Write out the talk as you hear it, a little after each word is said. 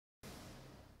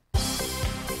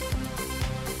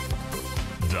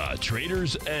The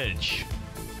Trader's Edge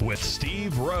with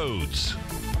Steve Rhodes.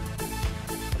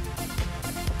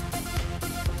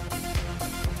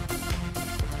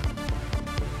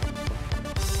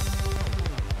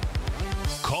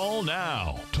 Call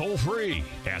now, toll free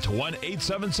at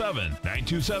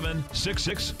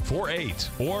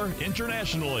 1-877-927-6648 or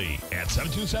internationally at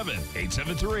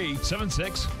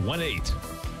 727-873-7618.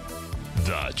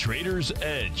 The Trader's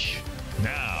Edge.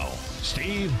 Now,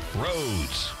 Steve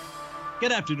Rhodes.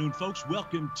 Good afternoon, folks.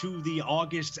 Welcome to the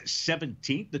August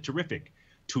 17th, the terrific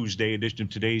Tuesday edition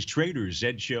of today's Trader's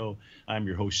Edge Show. I'm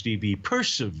your host, Stevie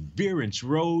Perseverance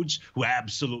Rhodes, who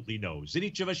absolutely knows that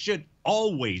each of us should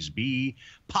always be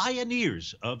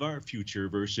pioneers of our future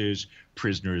versus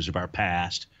prisoners of our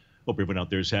past. Hope everyone out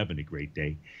there is having a great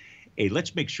day. Hey,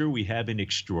 let's make sure we have an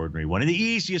extraordinary one. And the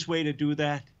easiest way to do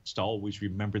that is to always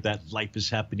remember that life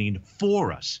is happening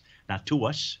for us, not to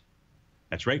us.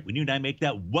 That's right. When you and I make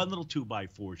that one little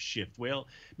 2x4 shift, well,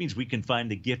 it means we can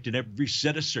find the gift in every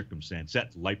set of circumstance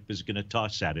that life is going to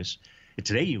toss at us. And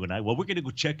today, you and I, well, we're going to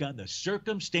go check on the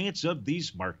circumstance of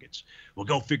these markets. We'll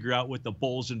go figure out what the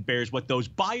bulls and bears, what those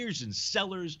buyers and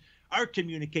sellers are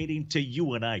communicating to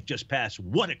you and I just past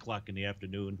 1 o'clock in the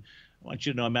afternoon. I want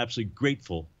you to know I'm absolutely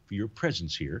grateful for your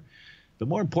presence here. But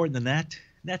more important than that,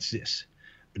 that's this.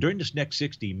 During this next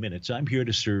 60 minutes, I'm here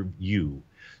to serve you.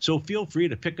 So feel free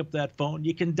to pick up that phone.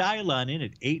 You can dial on in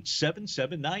at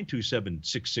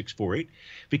 877-927-6648. If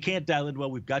you can't dial in, well,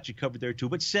 we've got you covered there too.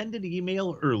 But send an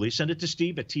email early. Send it to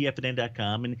Steve at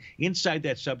TFNN.com. And inside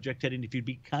that subject heading, if you'd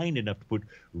be kind enough to put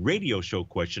radio show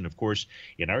question, of course,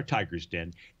 in our Tiger's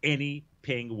Den, any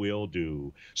ping will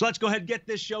do. So let's go ahead and get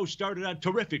this show started on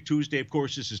terrific Tuesday. Of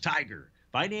course, this is Tiger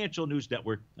Financial News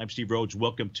Network. I'm Steve Rhodes.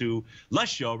 Welcome to the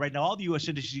show. Right now, all the U.S.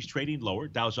 indices trading lower.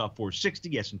 Dow's off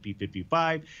 460, S&P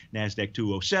 55, NASDAQ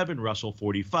 207, Russell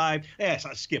 45. Yes,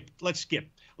 let's skip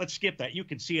that. You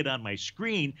can see it on my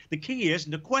screen. The key is,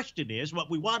 and the question is, what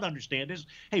we want to understand is,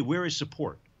 hey, where is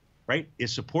support, right?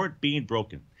 Is support being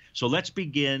broken? So let's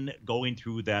begin going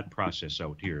through that process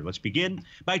out here. Let's begin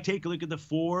by taking a look at the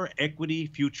 4 equity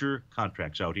future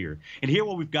contracts out here. And here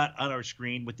what we've got on our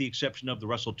screen, with the exception of the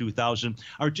Russell 2000,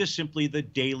 are just simply the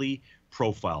daily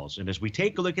profiles. And as we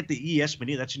take a look at the ES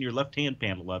mini, that's in your left-hand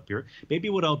panel up here, maybe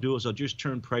what I'll do is I'll just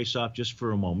turn price off just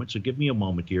for a moment. So give me a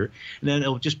moment here. And then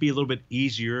it'll just be a little bit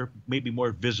easier, maybe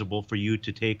more visible for you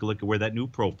to take a look at where that new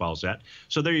profile's at.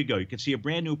 So there you go. You can see a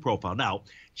brand new profile. Now,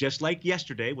 just like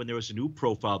yesterday when there was a new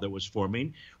profile that was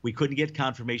forming, we couldn't get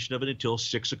confirmation of it until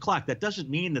 6 o'clock. That doesn't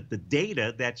mean that the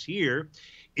data that's here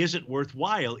isn't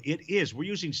worthwhile. It is. We're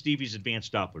using Stevie's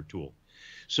advanced Doppler tool.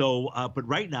 So, but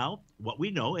right now, what we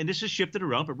know, and this has shifted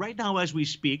around, but right now as we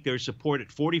speak, there's support at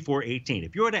 44.18.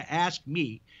 If you were to ask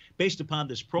me, based upon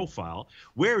this profile,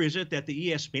 where is it that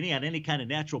the ES mini on any kind of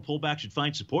natural pullback should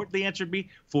find support? The answer would be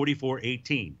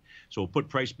 44.18. So we'll put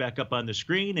price back up on the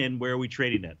screen, and where are we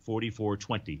trading at?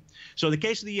 44.20. So in the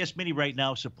case of the ES mini right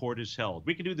now, support is held.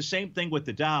 We can do the same thing with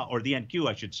the Dow, or the NQ,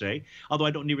 I should say, although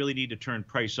I don't really need to turn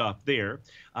price off there.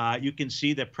 You can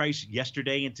see that price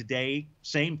yesterday and today,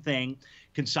 same thing.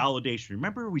 Consolidation.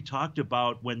 Remember we talked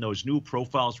about when those new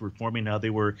profiles were forming, how they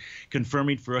were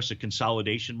confirming for us a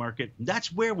consolidation market?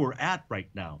 That's where we're at right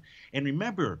now. And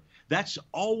remember, that's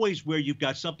always where you've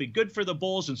got something good for the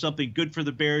bulls and something good for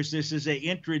the bears. This is an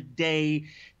intraday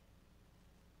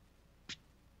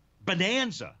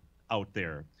bonanza out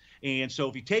there. And so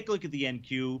if you take a look at the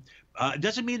NQ, it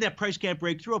doesn't mean that price can't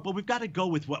break through it, but we've got to go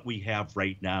with what we have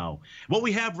right now. What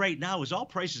we have right now is all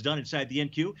price is done inside the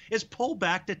NQ is pull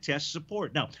back to test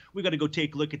support. Now, we've got to go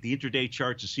take a look at the intraday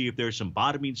charts to see if there's some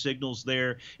bottoming signals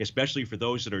there, especially for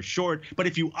those that are short. But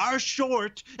if you are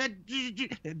short,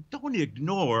 don't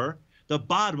ignore the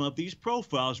bottom of these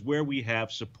profiles where we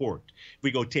have support. If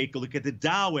we go take a look at the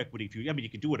Dow equity future, I mean, you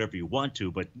can do whatever you want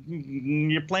to, but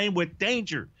you're playing with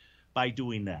danger by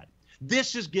doing that.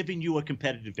 This is giving you a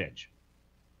competitive edge.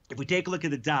 If we take a look at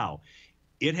the Dow,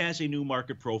 it has a new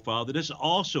market profile that is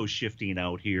also shifting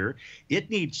out here.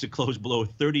 It needs to close below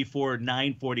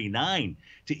 34,949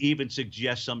 to even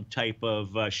suggest some type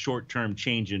of short-term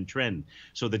change in trend.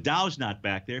 So the Dow's not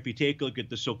back there. If you take a look at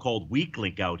the so-called weak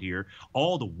link out here,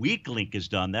 all the weak link is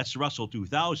done. That's Russell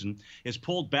 2000 is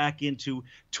pulled back into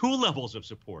 2 levels of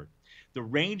support. The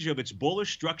range of its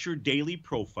bullish structured daily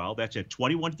profile, that's at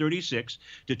 2136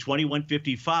 to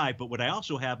 2155. But what I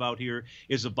also have out here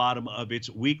is the bottom of its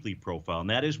weekly profile, and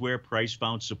that is where price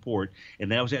found support,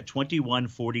 and that was at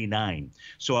 2149.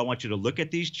 So I want you to look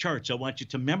at these charts. I want you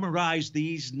to memorize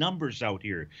these numbers out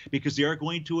here because they are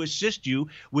going to assist you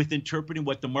with interpreting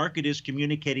what the market is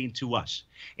communicating to us.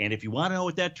 And if you want to know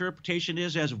what that interpretation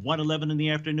is as of 1:11 in the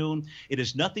afternoon, it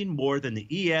is nothing more than the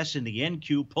ES and the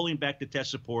NQ pulling back to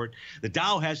test support. The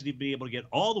Dow hasn't even been able to get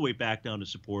all the way back down to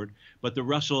support, but the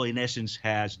Russell, in essence,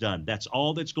 has done. That's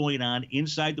all that's going on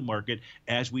inside the market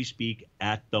as we speak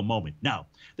at the moment. Now,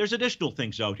 there's additional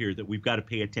things out here that we've got to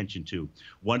pay attention to.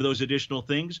 One of those additional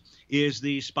things is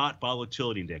the spot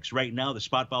volatility index. Right now, the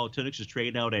spot volatility index is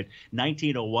trading out at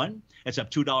 1901. That's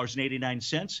up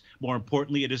 $2.89. More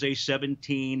importantly, it is a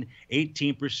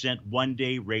 18%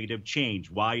 one-day rate of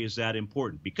change. Why is that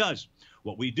important? Because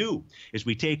what we do is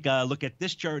we take a look at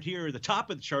this chart here. The top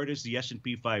of the chart is the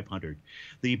S&P 500.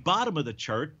 The bottom of the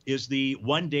chart is the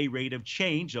one-day rate of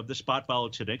change of the spot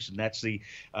volatility index, and that's the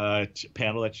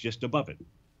panel that's just above it.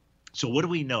 So what do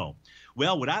we know?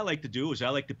 Well, what I like to do is I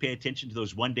like to pay attention to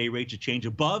those one-day rates of change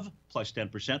above plus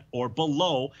 10% or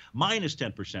below minus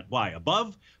 10%. Why?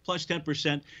 Above plus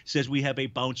 10% says we have a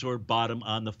bounce or bottom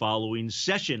on the following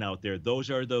session out there. Those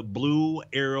are the blue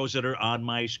arrows that are on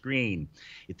my screen.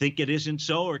 You think it isn't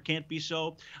so or can't be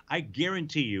so? I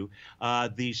guarantee you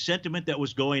the sentiment that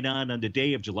was going on the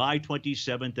day of July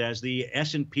 27th as the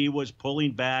S&P was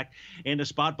pulling back and the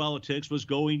spot volatility was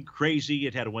going crazy.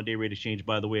 It had a one-day rate of change,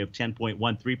 by the way, of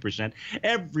 10.13%.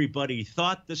 Everybody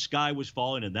thought the sky was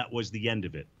falling, and that was the end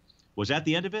of it. Was that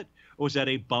the end of it, or was that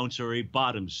a bounce or a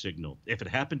bottom signal? If it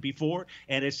happened before,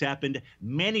 and it's happened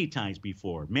many times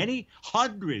before, many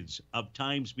hundreds of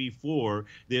times before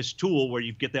this tool where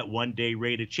you get that one-day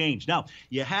rate of change. Now,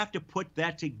 you have to put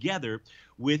that together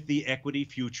with the equity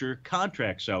future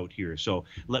contracts out here. So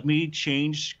let me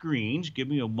change screens. Give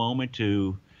me a moment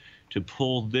to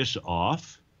pull this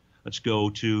off. Let's go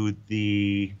to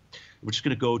the... We're just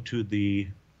going to go to the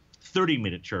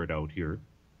 30-minute chart out here.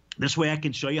 This way I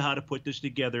can show you how to put this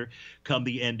together come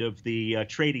the end of the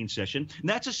trading session. And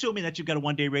that's assuming that you've got a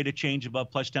one-day rate of change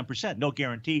above plus 10%. No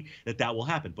guarantee that that will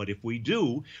happen. But if we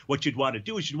do, what you'd want to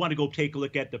do is you'd want to go take a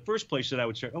look at the first place that I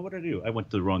would start. Oh, what did I do? I went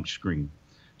to the wrong screen.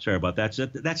 Sorry about that. So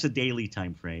that's the daily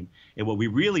time frame. And what we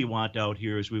really want out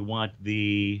here is we want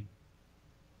the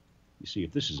 – you see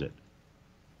if this is it.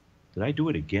 Did I do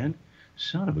it again?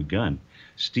 Son of a gun.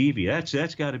 Stevie,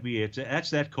 that's got to be it.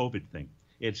 That's that COVID thing.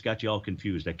 It's got you all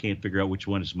confused. I can't figure out which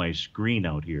one is my screen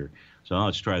out here. So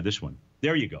let's try this one.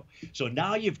 There you go. So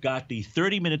now you've got the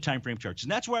 30-minute time frame charts,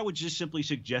 and that's where I would just simply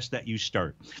suggest that you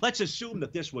start. Let's assume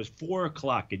that this was 4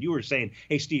 o'clock, and you were saying,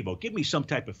 hey, Steve-O, give me some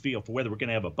type of feel for whether we're going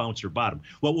to have a bounce or bottom.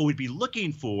 Well, what we'd be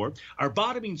looking for are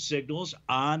bottoming signals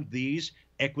on these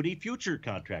equity future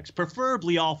contracts,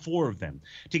 preferably all 4 of them,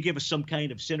 to give us some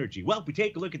kind of synergy. Well, if we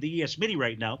take a look at the ES Mini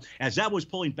right now, as that was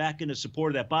pulling back into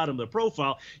support of that bottom of the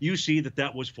profile, you see that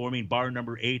that was forming bar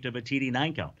number 8 of a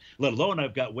TD9 count. Let alone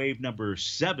I've got wave number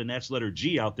 7, that's letter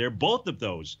G out there. Both of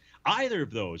those, either of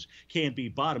those can be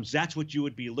bottoms. That's what you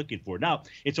would be looking for. Now,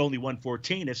 it's only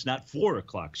 1:14. It's not 4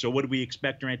 o'clock. So what do we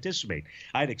expect or anticipate?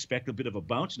 I'd expect a bit of a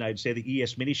bounce, and I'd say the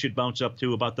ES Mini should bounce up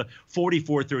to about the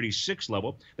 44.36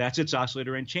 level. That's its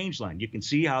oscillator and change line. You can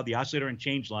see how the oscillator and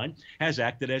change line has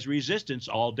acted as resistance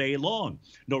all day long.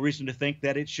 No reason to think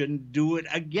that it shouldn't do it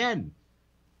again.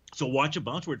 So watch a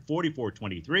bounce. We're at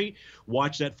 44.23.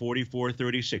 Watch that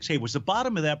 44.36. Hey, was the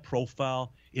bottom of that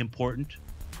profile important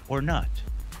or not?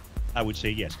 I would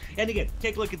say yes. And again,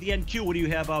 take a look at the NQ. What do you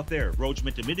have out there? Rhodes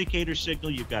Momentum Indicator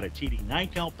signal. You've got a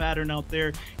TD9 count pattern out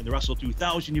there. In the Russell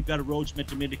 2000, you've got a Rhodes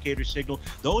Momentum Indicator signal.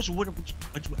 Those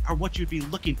are what you'd be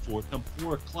looking for come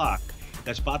 4 o'clock.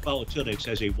 That spot volatility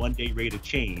has a one-day rate of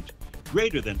change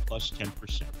greater than plus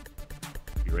 10%.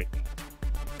 Be right back.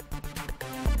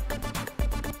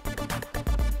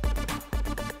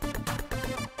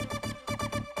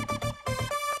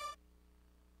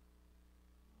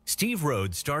 Steve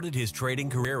Rhodes started his trading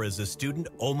career as a student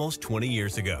almost 20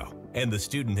 years ago, and the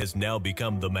student has now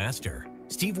become the master.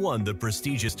 Steve won the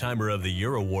prestigious Timer of the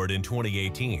Year award in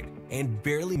 2018 and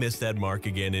barely missed that mark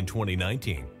again in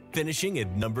 2019, finishing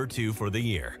at number 2 for the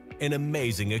year. An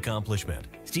amazing accomplishment.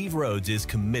 Steve Rhodes is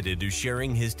committed to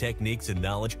sharing his techniques and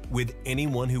knowledge with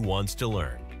anyone who wants to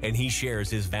learn, and he shares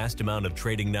his vast amount of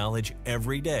trading knowledge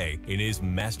every day in his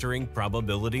Mastering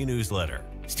Probability newsletter.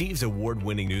 Steve's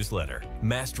award-winning newsletter,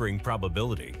 Mastering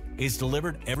Probability, is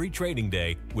delivered every trading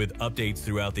day with updates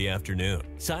throughout the afternoon.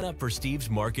 Sign up for Steve's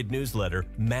market newsletter,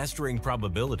 Mastering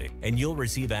Probability, and you'll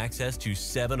receive access to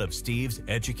 7 of Steve's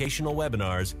educational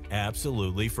webinars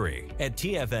absolutely free. At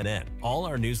TFNN, all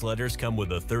our newsletters come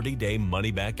with a 30-day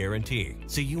money-back guarantee,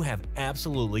 so you have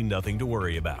absolutely nothing to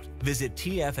worry about. Visit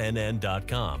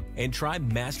TFNN.com and try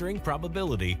Mastering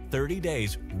Probability 30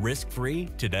 days risk-free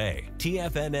today.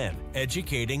 TFNN,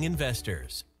 educating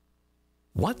investors.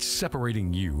 What's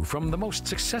separating you from the most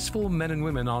successful men and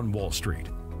women on Wall Street?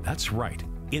 That's right.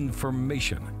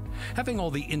 information. Having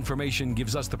all the information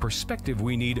gives us the perspective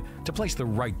we need to place the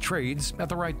right trades at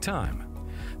the right time.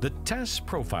 The TAS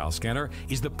Profile Scanner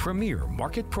is the premier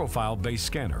market profile-based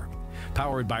scanner.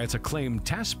 Powered by its acclaimed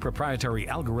TAS proprietary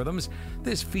algorithms,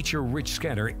 this feature-rich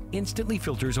scanner instantly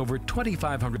filters over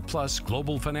 2,500 plus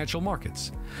global financial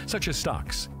markets, such as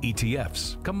stocks,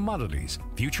 ETFs, commodities,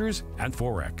 futures, and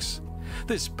Forex.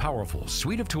 This powerful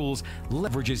suite of tools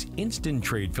leverages instant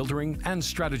trade filtering and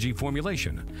strategy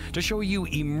formulation to show you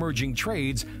emerging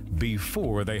trades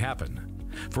before they happen.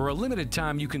 For a limited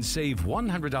time, you can save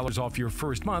 $100 off your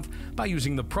first month by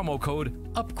using the promo code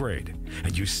UPGRADE,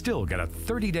 and you still get a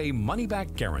 30-day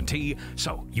money-back guarantee,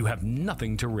 so you have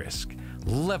nothing to risk.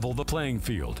 Level the playing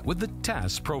field with the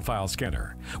TAS Profile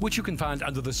Scanner, which you can find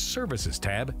under the Services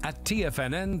tab at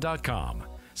TFNN.com.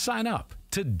 Sign up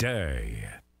today.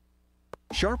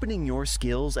 Sharpening your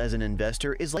skills as an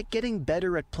investor is like getting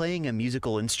better at playing a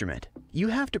musical instrument. You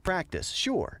have to practice,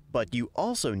 sure, but you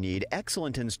also need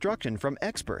excellent instruction from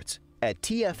experts. At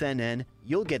TFNN,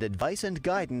 you'll get advice and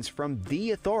guidance from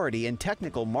the authority in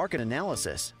technical market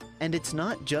analysis. And it's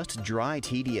not just dry,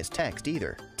 tedious text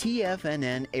either.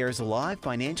 TFNN airs live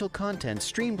financial content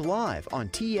streamed live on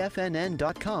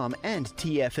TFNN.com and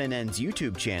TFNN's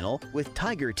YouTube channel with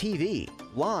Tiger TV,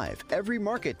 live every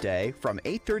market day from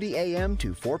 8:30 a.m.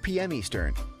 to 4 p.m.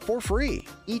 Eastern, for free.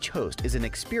 Each host is an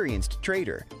experienced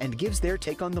trader and gives their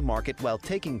take on the market while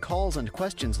taking calls and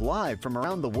questions live from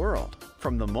around the world.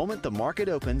 From the moment the market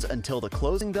opens until the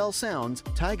closing bell sounds,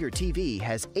 Tiger TV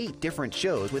has 8 different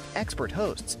shows with expert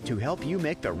hosts to help you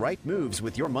make the right moves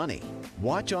with your money.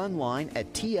 Watch online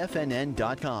at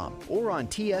TFNN.com or on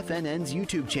TFNN's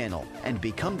YouTube channel and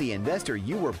become the investor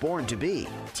you were born to be.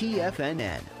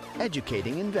 TFNN,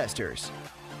 educating investors.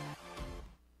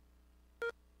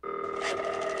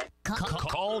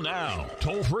 Call now,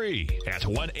 toll free at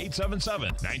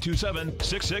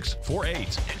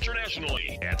 1-877-927-6648.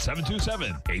 Internationally at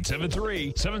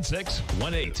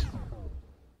 727-873-7618.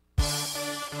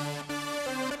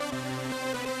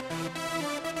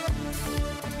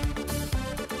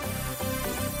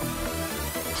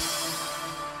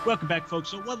 Welcome back, folks.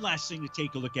 So one last thing to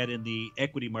take a look at in the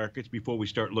equity markets before we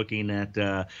start looking at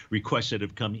requests that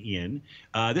have come in.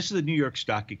 This is the New York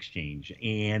Stock Exchange,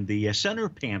 and the center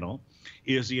panel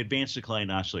is the advanced decline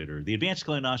oscillator. The advanced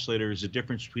decline oscillator is the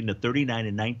difference between the 39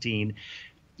 and 19.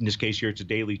 In this case here, it's a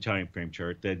daily time frame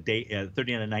chart. The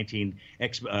 39 and 19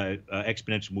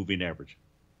 exponential moving average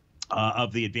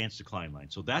of the advanced decline line.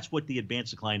 So that's what the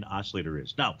advanced decline oscillator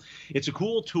is. Now, it's a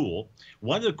cool tool.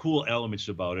 One of the cool elements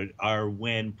about it are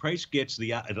when price gets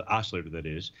the oscillator, that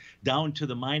is, down to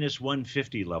the minus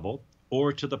 150 level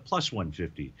or to the plus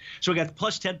 150. So we got the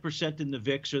plus 10% in the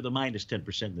VIX or the minus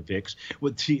 10% in the VIX.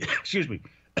 With the, excuse me,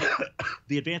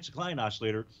 the advanced decline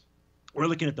oscillator, we're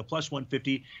looking at the plus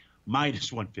 150,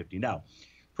 minus 150. Now,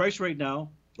 price right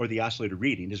now, or the oscillator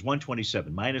reading, is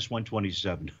 127, minus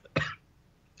 127.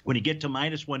 When you get to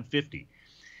minus 150,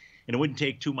 and it wouldn't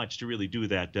take too much to really do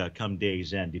that come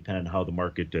day's end, depending on how the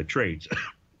market trades,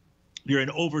 you're in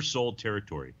oversold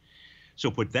territory. So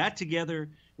put that together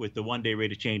with the one-day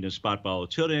rate of change in spot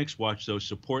volatility index, watch those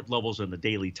support levels on the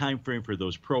daily time frame for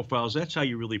those profiles. That's how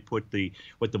you really put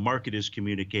what the market is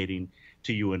communicating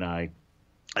to you and I,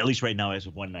 at least right now as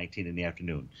of 1:19 in the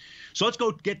afternoon. So let's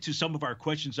go get to some of our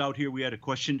questions out here. We had a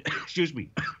question, excuse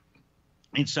me,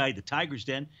 inside the Tiger's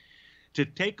Den, to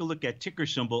take a look at ticker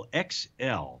symbol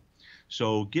XL.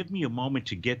 So give me a moment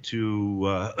to get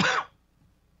to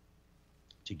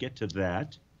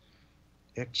that.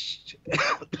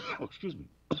 Excuse me.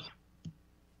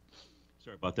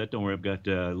 Sorry about that. Don't worry. I've got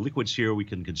liquids here. We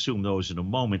can consume those in a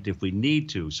moment if we need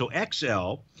to. So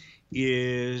XL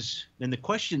is, and the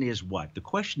question is what? The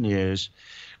question is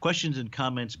questions and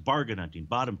comments, bargain hunting,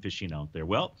 bottom fishing out there.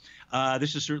 Well,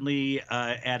 this is certainly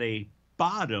at a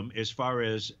bottom as far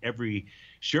as every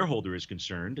shareholder is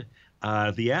concerned.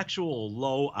 The actual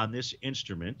low on this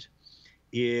instrument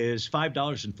is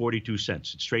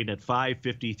 $5.42. It's trading at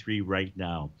 $5.53 right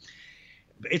now.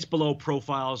 It's below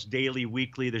profiles daily,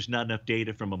 weekly. There's not enough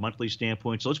data from a monthly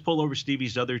standpoint. So let's pull over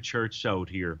Stevie's other charts out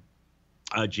here,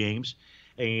 James,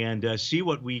 and see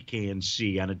what we can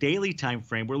see. On a daily time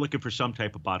frame, we're looking for some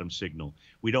type of bottom signal.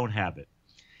 We don't have it.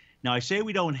 Now, I say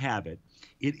we don't have it.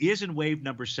 It is in wave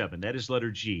number 7. That is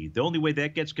letter G. The only way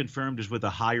that gets confirmed is with a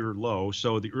higher low.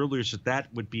 So the earliest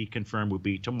that would be confirmed would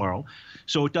be tomorrow.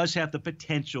 So it does have the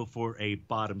potential for a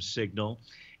bottom signal.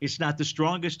 It's not the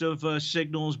strongest of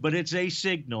signals, but it's a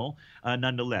signal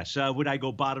nonetheless. Would I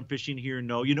go bottom fishing here?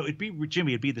 No. You know,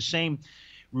 Jimmy, it'd be the same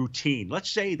routine.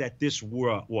 Let's say that this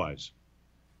was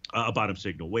a bottom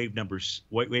signal, wave number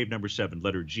 7,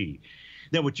 letter G.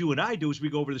 Now, what you and I do is we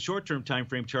go over the short-term time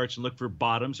frame charts and look for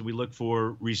bottoms, and we look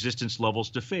for resistance levels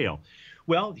to fail.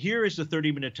 Well, here is the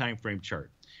 30-minute time frame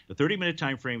chart. The 30-minute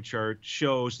time frame chart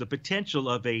shows the potential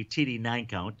of a TD9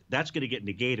 count. That's going to get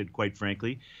negated, quite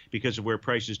frankly, because of where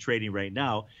price is trading right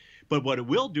now. But what it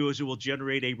will do is it will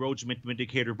generate a Rhodes Momentum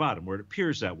Indicator bottom, where it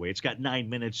appears that way. It's got 9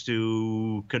 minutes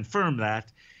to confirm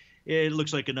that. It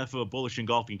looks like enough of a bullish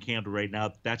engulfing candle right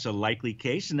now. That's a likely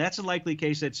case, and that's a likely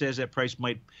case that says that price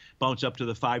might bounce up to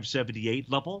the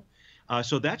 578 level.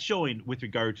 So that's showing, with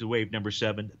regard to wave number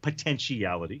 7,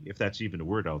 potentiality, if that's even a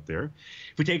word out there.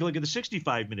 If we take a look at the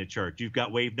 65-minute chart, you've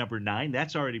got wave number 9.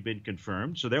 That's already been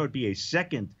confirmed. So there would be a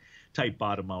second type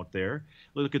bottom out there.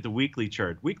 Look at the weekly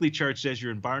chart. Weekly chart says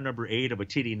you're in bar number 8 of a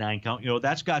TD9 count. You know,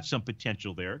 that's got some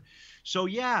potential there. So,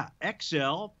 yeah,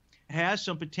 XL has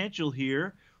some potential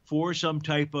here for some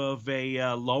type of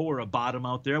a low or a bottom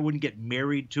out there. I wouldn't get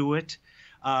married to it.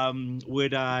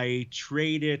 Would I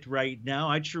trade it right now?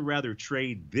 I'd sure rather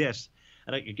trade this.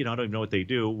 I don't even know what they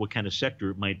do, what kind of sector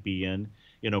it might be in.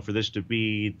 For this to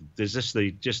be, is this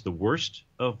just the worst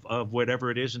of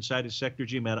whatever it is inside the sector,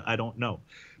 Jim? I don't know.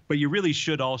 But you really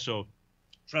should also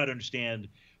try to understand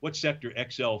what sector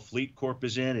XL Fleet Corp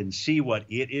is in and see what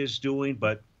it is doing.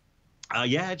 But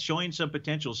yeah, it's showing some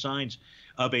potential signs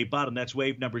of a bottom. That's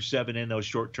wave number 7 in those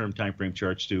short-term time frame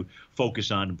charts to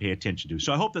focus on and pay attention to.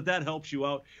 So I hope that helps you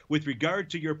out with regard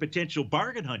to your potential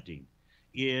bargain hunting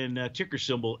in ticker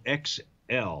symbol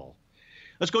XL.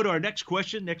 Let's go to our next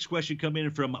question. Next question coming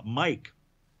in from Mike.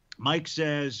 Mike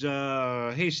says,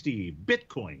 hey, Steve,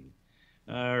 Bitcoin.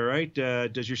 All right.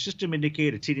 Does your system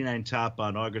indicate a TD9 top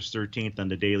on August 13th on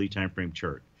the daily time frame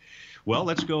chart? Well,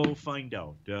 let's go find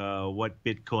out what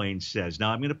Bitcoin says.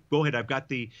 Now, I'm going to go ahead. I've got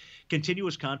the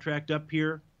continuous contract up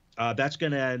here. That's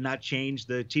going to not change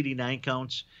the TD9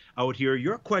 counts out here.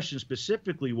 Your question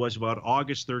specifically was about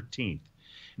August 13th.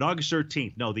 And August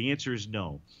 13th, no, the answer is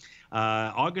no.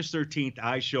 August 13th,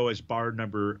 I show as bar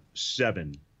number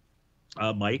 7,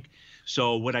 Mike.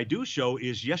 So what I do show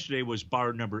is yesterday was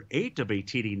bar number 8 of a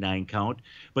TD9 count,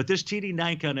 but this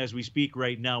TD9 count as we speak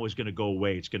right now is going to go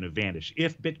away. It's going to vanish.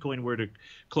 If Bitcoin were to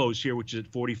close here, which is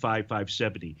at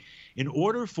 45,570, in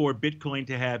order for Bitcoin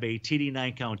to have a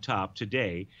TD9 count top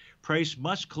today, price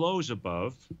must close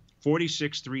above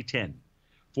 46,310.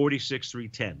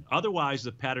 46,310. Otherwise,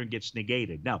 the pattern gets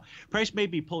negated. Now, price may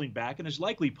be pulling back and is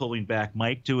likely pulling back,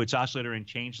 Mike, to its oscillator and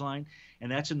change line, and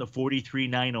that's in the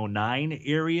 43,909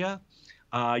 area.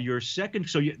 Your second,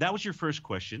 so that was your first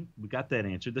question. We got that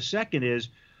answered. The second is,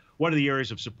 what are the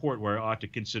areas of support where I ought to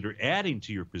consider adding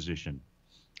to your position?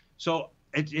 So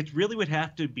it really would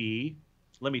have to be,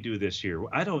 let me do this here.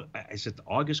 I said the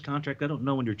August contract. I don't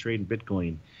know when you're trading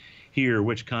Bitcoin here,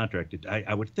 which contract.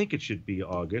 I would think it should be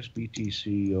August,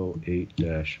 BTC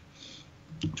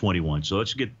 08-21. So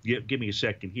let's give me a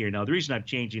second here. Now, the reason I'm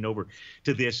changing over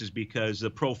to this is because the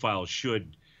profile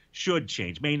should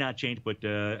change. May not change, but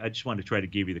I just wanted to try to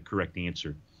give you the correct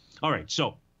answer. All right,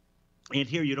 so, and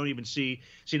here you don't even see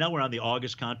now we're on the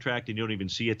August contract and you don't even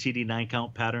see a TD9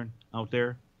 count pattern out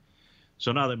there.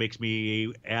 So now that makes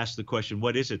me ask the question,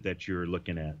 what is it that you're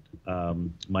looking at,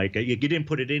 Mike? You didn't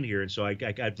put it in here, and so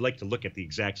I'd like to look at the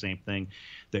exact same thing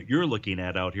that you're looking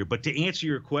at out here. But to answer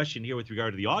your question here with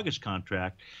regard to the August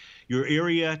contract, your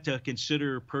area to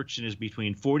consider purchasing is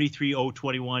between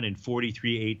 43,021 and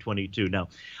 43,822. Now,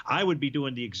 I would be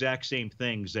doing the exact same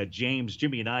things that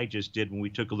Jimmy, and I just did when we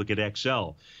took a look at XL,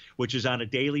 which is on a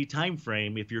daily time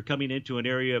frame. If you're coming into an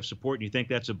area of support and you think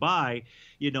that's a buy,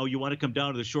 you want to come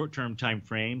down to the short-term time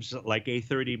frames, like a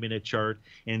 30-minute chart,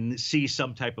 and see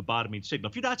some type of bottoming signal.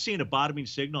 If you're not seeing a bottoming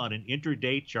signal on an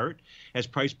intraday chart as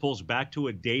price pulls back to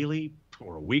a daily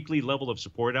or a weekly level of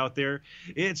support out there,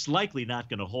 it's likely not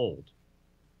going to hold.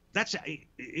 That's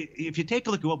if you take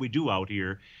a look at what we do out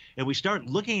here and we start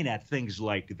looking at things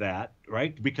like that,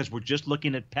 right? Because we're just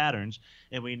looking at patterns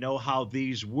and we know how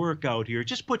these work out here. It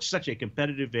just puts such a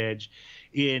competitive edge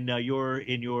in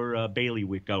your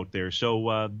bailiwick out there.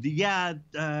 So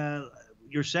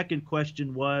your second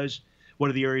question was, what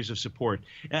are the areas of support?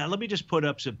 Let me just put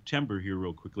up September here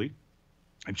real quickly.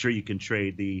 I'm sure you can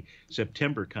trade the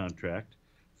September contract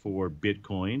for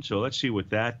Bitcoin. So let's see what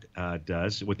that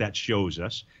does, what that shows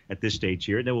us at this stage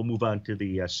here. And then we'll move on to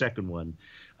the second one,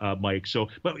 Mike. So,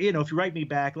 but if you write me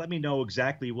back, let me know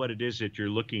exactly what it is that you're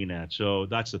looking at. So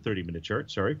that's the 30-minute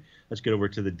chart. Sorry. Let's get over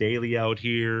to the daily out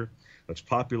here. Let's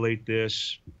populate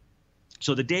this.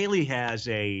 So the daily has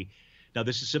now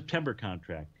this is September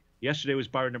contract. Yesterday was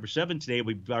bar number 7. Today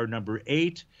will be bar number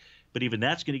 8. But even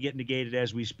that's going to get negated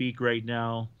as we speak right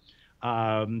now.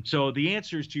 So the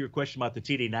answers to your question about the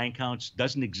TD 9 counts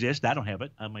doesn't exist. I don't have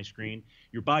it on my screen.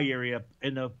 Your buy area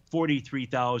in the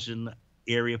 43,000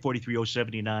 area,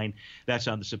 43,079, that's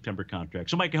on the September contract.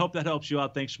 So, Mike, I hope that helps you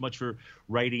out. Thanks so much for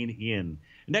writing in.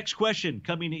 Next question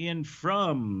coming in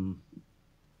from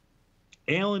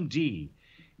Alan D.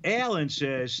 Alan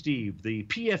says, Steve, the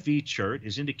PFE chart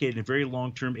is indicating a very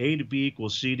long-term A to B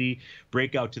equals CD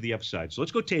breakout to the upside. So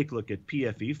let's go take a look at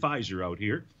PFE, Pfizer out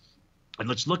here. And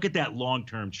let's look at that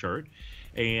long-term chart.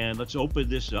 And let's open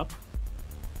this up.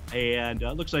 And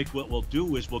looks like what we'll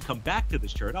do is we'll come back to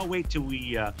this chart. I'll wait till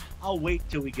we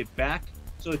get back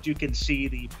so that you can see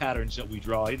the patterns that we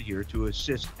draw in here to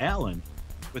assist Alan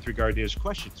with regard to his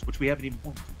questions, which we haven't even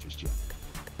gone through just yet.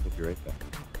 We'll be right back.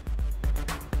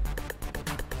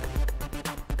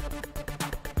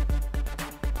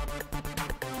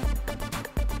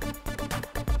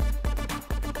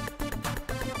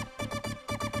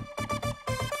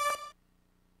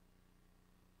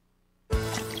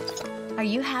 Are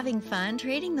you having fun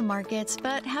trading the markets,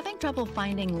 but having trouble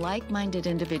finding like-minded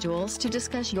individuals to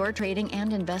discuss your trading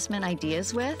and investment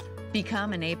ideas with?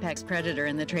 Become an apex predator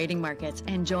in the trading markets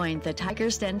and join the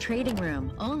Tiger's Den Trading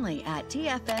Room only at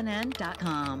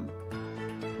TFNN.com.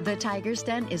 The Tiger's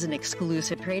Den is an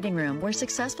exclusive trading room where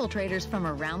successful traders from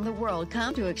around the world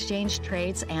come to exchange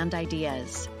trades and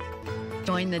ideas.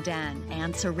 Join the den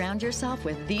and surround yourself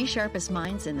with the sharpest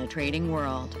minds in the trading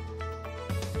world.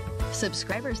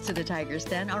 Subscribers to the Tiger's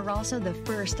Den are also the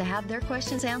first to have their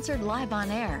questions answered live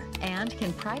on air and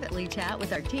can privately chat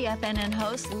with our TFNN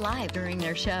hosts live during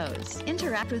their shows.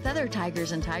 Interact with other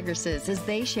Tigers and Tigresses as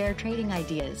they share trading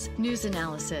ideas, news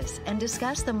analysis, and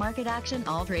discuss the market action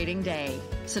all trading day.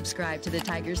 Subscribe to the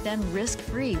Tiger's Den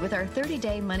risk-free with our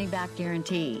 30-day money-back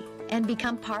guarantee and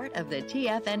become part of the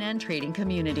TFNN trading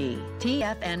community.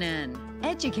 TFNN,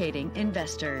 educating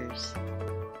investors.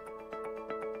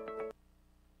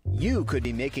 You could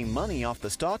be making money off the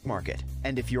stock market.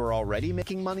 And if you're already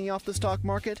making money off the stock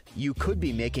market, you could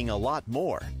be making a lot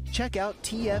more. Check out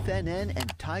TFNN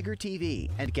and Tiger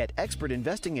TV and get expert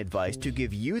investing advice to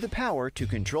give you the power to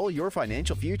control your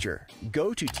financial future.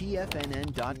 Go to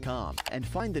TFNN.com and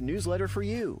find the newsletter for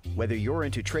you. Whether you're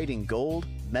into trading gold,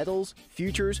 metals,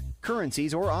 futures,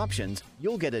 currencies, or options,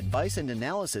 you'll get advice and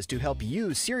analysis to help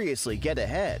you seriously get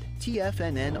ahead.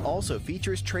 TFNN also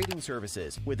features trading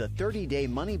services with a 30-day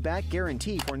money-back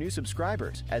guarantee for new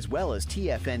subscribers, as well as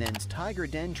TFNN's Tiger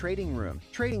Den Trading Room,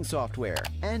 trading software,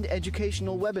 and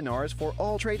educational webinars for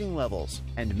all trading levels.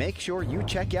 And make sure you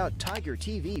check out Tiger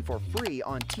TV for free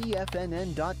on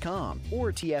TFNN.com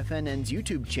or TFNN's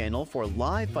YouTube channel for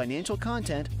live financial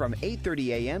content from 8:30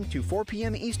 a.m. to 4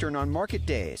 p.m. Eastern on market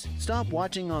days. Stop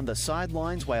watching on the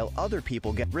sidelines while other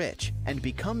people get rich and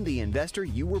become the investor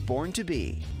you were born to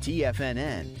be.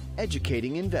 TFNN,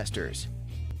 educating investors.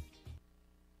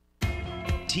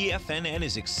 TFNN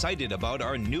is excited about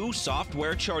our new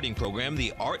software charting program,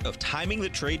 The Art of Timing the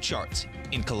Trade Charts.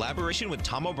 In collaboration with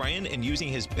Tom O'Brien and using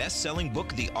his best-selling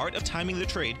book, The Art of Timing the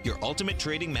Trade, Your Ultimate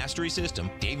Trading Mastery System,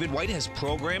 David White has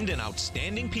programmed an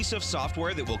outstanding piece of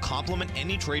software that will complement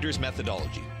any trader's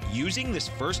methodology. Using this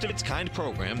first-of-its-kind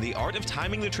program, The Art of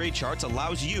Timing the Trade Charts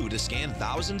allows you to scan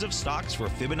thousands of stocks for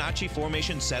Fibonacci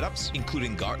formation setups,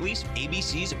 including Gartley's,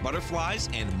 ABCs, butterflies,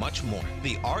 and much more.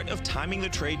 The Art of Timing the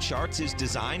Trade Charts is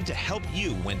designed to help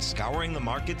you when scouring the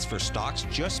markets for stocks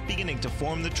just beginning to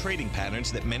form the trading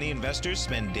patterns that many investors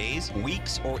spend days,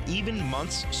 weeks, or even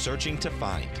months searching to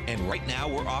find. And right now,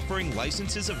 we're offering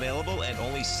licenses available at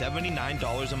only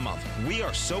 $79 a month. We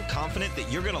are so confident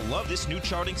that you're going to love this new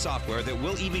charting software that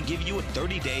will even give you a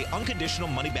 30-day unconditional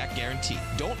money-back guarantee.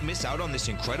 Don't miss out on this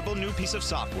incredible new piece of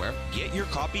software. Get your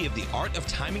copy of The Art of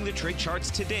Timing the Trade Charts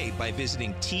today by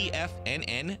visiting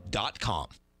TFNN.com.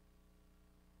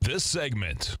 This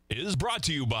segment is brought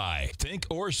to you by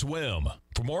Thinkorswim.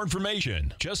 For more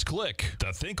information, just click the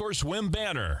Thinkorswim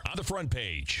banner on the front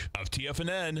page of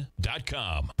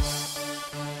TFNN.com.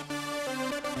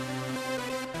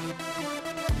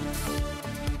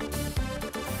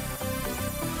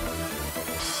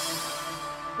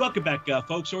 Welcome back,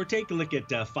 folks. So we're taking a look at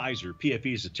Pfizer.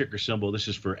 PFE is the ticker symbol. This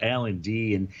is for Alan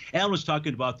D. And Alan was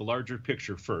talking about the larger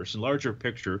picture first. And larger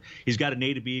picture, he's got an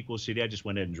A to B equals CD. I just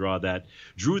went ahead and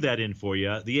drew that in for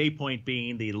you. The A point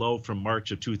being the low from March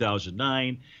of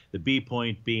 2009. The B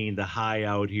point being the high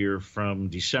out here from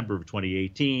December of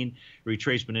 2018.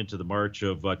 Retracement into the March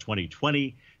of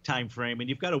 2020 time frame, and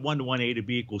you've got a 1-to-1 A to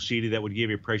B equals CD that would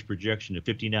give you a price projection of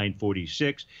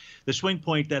 59.46. The swing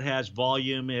point that has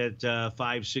volume at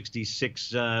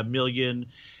 566 million.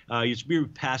 You're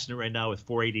passing it right now with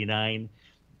 489.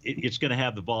 it's going to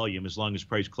have the volume as long as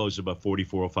price closes above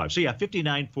 44.05. So yeah,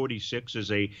 59.46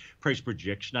 is a price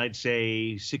projection. I'd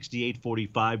say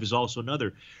 68.45 is also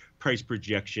another price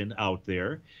projection out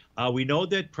there. We know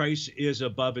that price is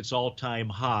above its all-time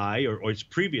high or its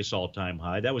previous all-time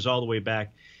high. That was all the way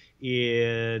back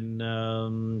in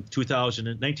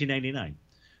 1999.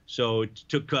 So it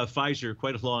took Pfizer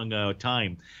quite a long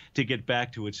time to get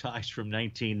back to its highs from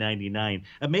 1999.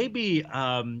 Maybe,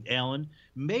 Alan,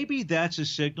 maybe that's a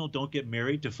signal. Don't get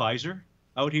married to Pfizer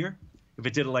out here. If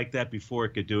it did it like that before, it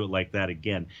could do it like that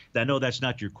again. I know that's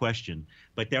not your question,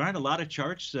 but there aren't a lot of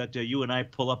charts that you and I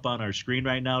pull up on our screen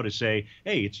right now to say,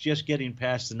 hey, it's just getting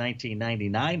past the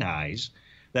 1999 highs.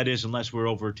 That is, unless we're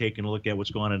over taking a look at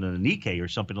what's going on in the Nikkei or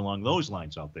something along those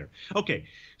lines out there. Okay,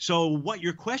 so what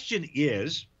your question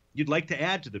is, you'd like to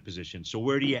add to the position. So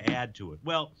where do you add to it?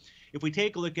 Well, if we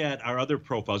take a look at our other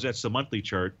profiles, that's the monthly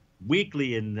chart,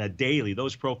 weekly and daily,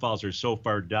 those profiles are so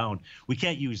far down, we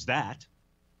can't use that.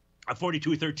 A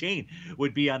 42.13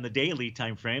 would be on the daily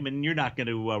time frame, and you're not going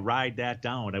to ride that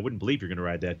down. I wouldn't believe you're going to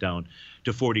ride that down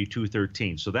to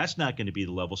 42.13. So that's not going to be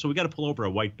the level. So we got to pull over a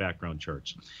white background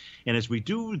charts. And as we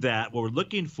do that, what we're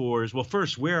looking for is, well,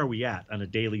 first, where are we at on a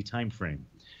daily time frame?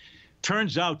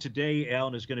 Turns out today,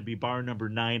 Alan, is going to be bar number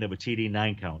 9 of a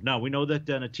TD9 count. Now, we know that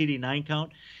on a TD9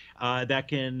 count, that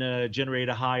can generate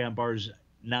a high on bars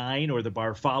 9 or the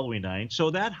bar following 9. So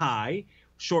that high,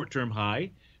 short-term high,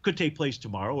 could take place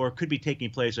tomorrow or could be taking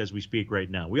place as we speak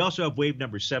right now. We also have wave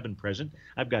number 7 present.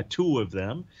 I've got 2 of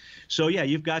them. So, yeah,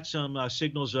 you've got some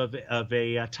signals of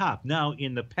a top. Now,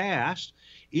 in the past,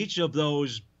 each of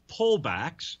those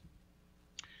pullbacks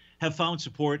have found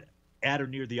support at or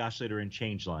near the oscillator and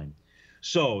change line.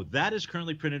 So that is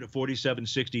currently printed at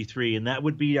 47.63, and that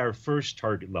would be our first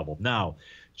target level. Now,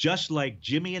 just like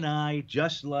Jimmy and I,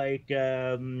 just like,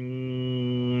 shoot,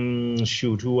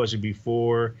 who was it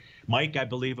before? Mike, I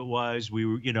believe it was. We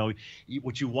were,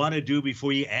 what you want to do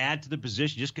before you add to the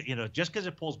position, just because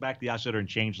it pulls back the oscillator and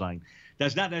change line,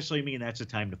 does not necessarily mean that's the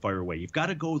time to fire away. You've got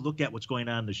to go look at what's going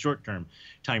on in the short-term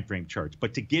time frame charts.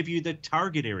 But to give you the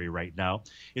target area right now,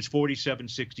 it's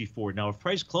 47.64. Now, if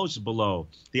price closes below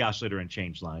the oscillator and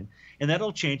change line, and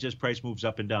that'll change as price moves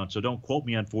up and down, so don't quote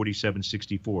me on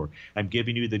 47.64. I'm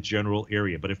giving you the general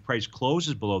area. But if price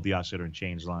closes below the oscillator and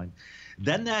change line,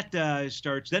 then that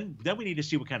starts. Then we need to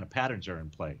see what kind of patterns are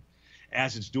in play.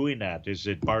 As it's doing that, is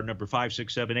it bar number 5,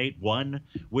 6, 7, 8, 1?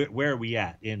 Where are we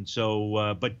at? And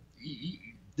so, but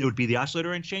it would be the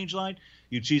oscillator and change line.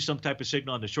 You'd see some type of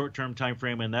signal on the short-term time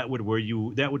frame, and that would where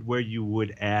you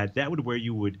would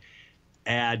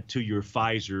add to your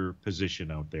Pfizer position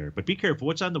out there. But be careful.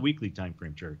 What's on the weekly time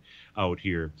frame chart out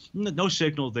here? No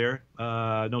signal there.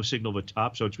 No signal at the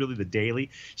top. So it's really the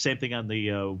daily. Same thing on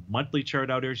the monthly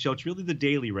chart out here. So it's really the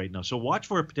daily right now. So watch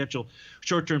for a potential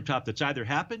short-term top that's either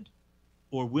happened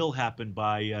or will happen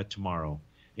by tomorrow.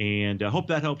 And I hope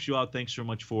that helps you out. Thanks so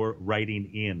much for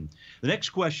writing in. The next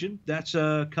question that's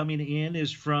coming in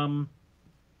is from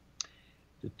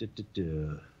okay,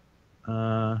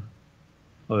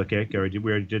 we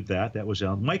already did that. That was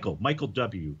Michael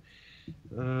W.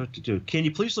 Can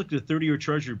you please look at the 30-year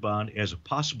Treasury bond as a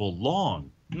possible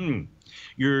long?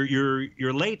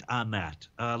 You're late on that.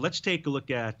 Let's take a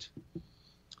look at.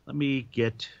 Let me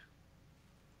get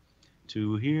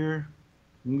to here.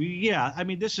 Yeah, I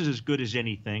mean, this is as good as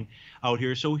anything out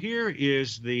here. So here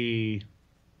is the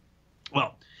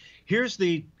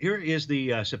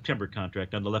September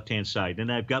contract on the left-hand side,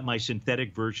 and I've got my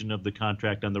synthetic version of the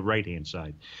contract on the right-hand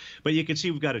side. But you can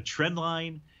see we've got a trend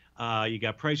line. You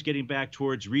got price getting back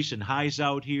towards recent highs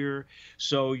out here.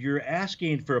 So you're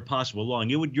asking for a possible long.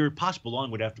 Your possible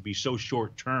long would have to be so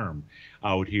short-term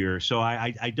out here. So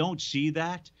I don't see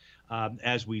that.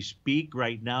 As we speak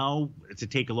right now to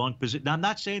take a long position. Now, I'm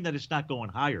not saying that it's not going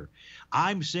higher.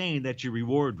 I'm saying that you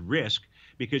reward risk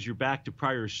because you're back to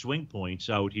prior swing points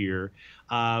out here.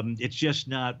 It's just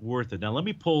not worth it. Now, let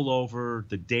me pull over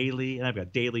the daily, and I've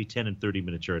got daily 10 and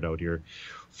 30-minute chart out here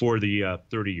for the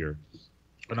 30-year.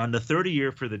 And on the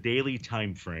 30-year for the daily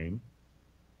time frame,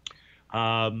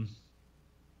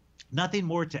 nothing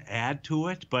more to add to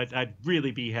it, but I'd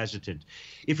really be hesitant.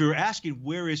 If you're asking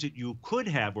where is it you could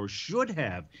have or should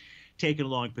have taken a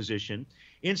long position,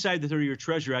 inside the 30-year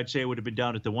Treasury, I'd say it would have been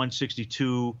down at the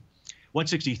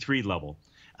 163 level.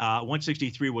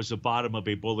 163 was the bottom of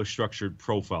a bullish structured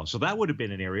profile. So that would have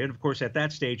been an area. And, of course, at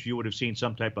that stage, you would have seen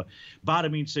some type of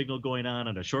bottoming signal going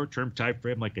on a short-term time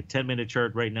frame, like a 10-minute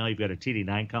chart. Right now, you've got a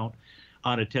TD9 count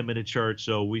on a 10-minute chart.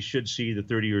 So we should see the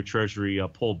 30-year Treasury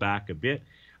pull back a bit.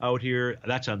 out here.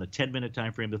 That's on the 10-minute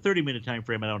time frame. The 30-minute time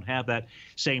frame, I don't have that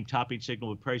same topping signal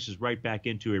with prices right back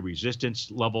into a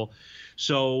resistance level.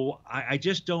 So I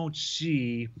just don't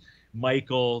see,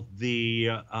 Michael, the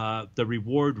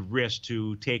reward risk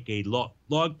to take a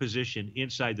long position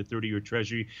inside the 30-year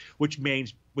Treasury,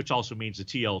 which also means the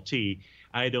TLT.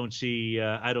 I don't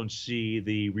see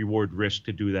the reward risk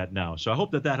to do that now. So I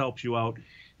hope that helps you out.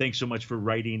 Thanks so much for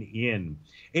writing in.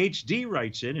 HD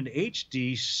writes in, and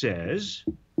HD says,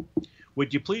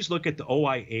 would you please look at the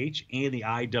OIH and the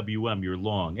IWM? You're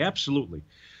long. Absolutely.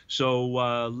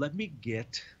 So let me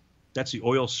get, that's the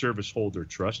Oil Service Holder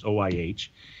Trust, OIH.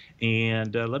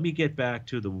 And let me get back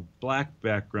to the black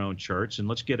background charts, and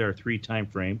let's get our 3 time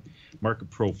frame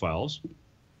market profiles.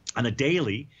 On a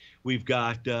daily, we've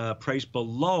got price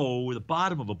below the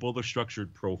bottom of a bullish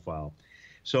structured profile.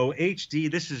 So HD,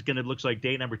 this is going to look like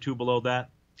day number 2 below that.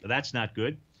 That's not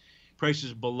good. Price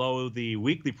is below the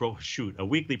weekly a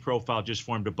weekly profile just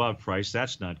formed above price.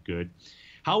 That's not good.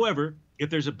 However, if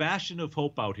there's a bastion of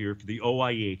hope out here for the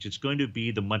OIH, it's going to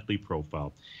be the monthly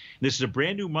profile. This is a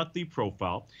brand new monthly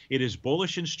profile. It is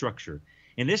bullish in structure.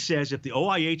 And this says if the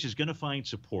OIH is going to find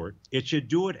support, it should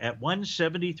do it at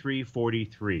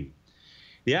 173.43.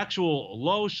 The actual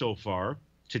low so far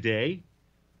today,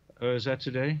 is that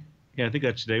today? Yeah, I think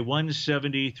that's today,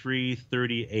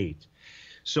 173.38.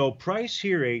 So price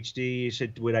here, HD,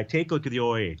 said, would I take a look at the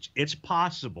OIH? It's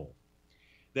possible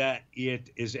that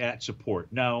it is at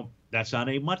support. Now, that's on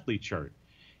a monthly chart.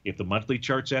 If the monthly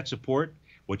chart's at support,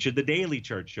 what should the daily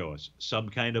chart show us? Some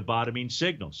kind of bottoming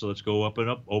signal. So let's go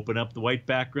open up the white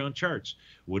background charts.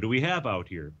 What do we have out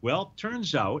here? Well,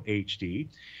 turns out, HD,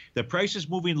 the price is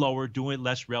moving lower, doing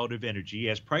less relative energy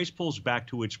as price pulls back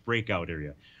to its breakout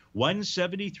area.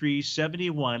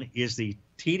 173.71 is the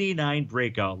TD9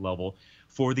 breakout level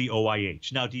for the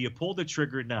OIH. Now, do you pull the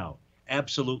trigger now?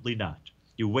 Absolutely not.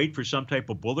 You wait for some type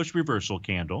of bullish reversal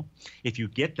candle. If you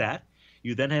get that,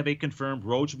 you then have a confirmed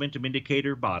Rhodes momentum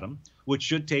indicator bottom, which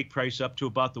should take price up to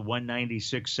about the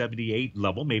 196.78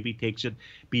 level, maybe takes it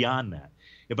beyond that.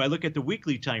 If I look at the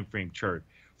weekly time frame chart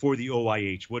for the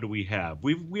OIH, what do we have?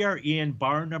 We are in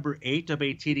bar number 8 of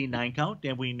a TD9 count,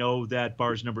 and we know that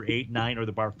bars number 8, 9, or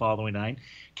the bar following 9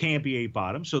 can be a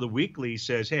bottom. So the weekly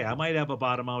says, hey, I might have a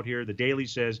bottom out here. The daily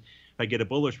says, if I get a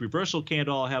bullish reversal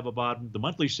candle, I'll have a bottom. The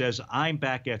monthly says, I'm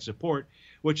back at support,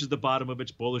 which is the bottom of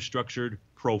its bullish structured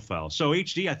profile. So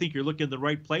HD, I think you're looking in the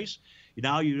right place.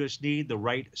 Now you just need the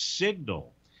right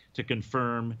signal to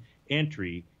confirm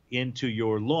entry into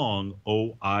your long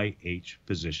OIH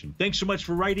position. Thanks so much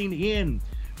for writing in.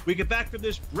 We get back from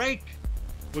this break.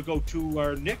 We'll go to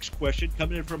our next question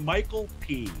coming in from Michael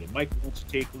P. And Michael wants to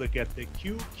take a look at the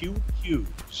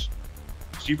QQQs.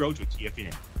 Steve Rhodes with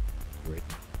TFNN. Great.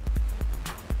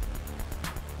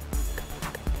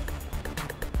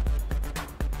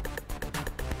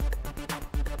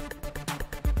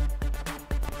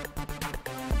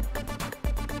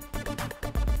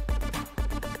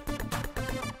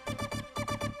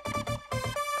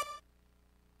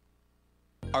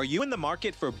 Are you in the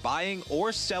market for buying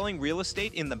or selling real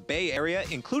estate in the Bay Area,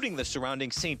 including the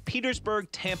surrounding St.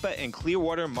 Petersburg, Tampa, and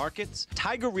Clearwater markets?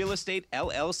 Tiger Real Estate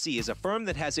LLC is a firm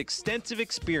that has extensive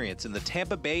experience in the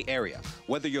Tampa Bay area.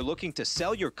 Whether you're looking to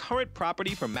sell your current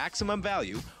property for maximum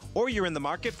value, or you're in the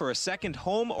market for a second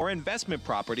home or investment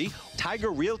property,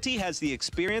 Tiger Realty has the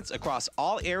experience across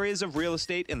all areas of real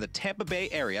estate in the Tampa Bay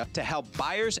area to help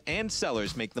buyers and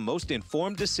sellers make the most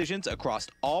informed decisions across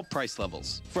all price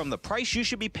levels. From the price you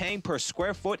should be paying per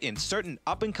square foot in certain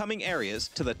up-and-coming areas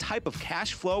to the type of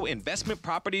cash flow investment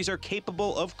properties are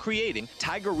capable of creating,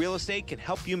 Tiger Real Estate can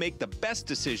help you make the best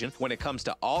decision when it comes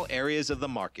to all areas of the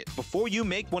market. Before you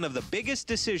make one of the biggest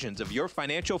decisions of your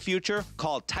financial future,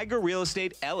 call Tiger Real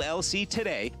Estate LLC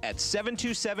today at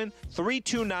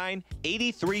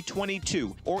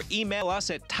 727-329-8322 or email us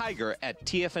at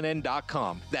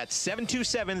tiger@tfnn.com. That's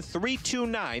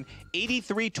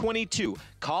 727-329-8322.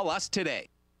 Call us today.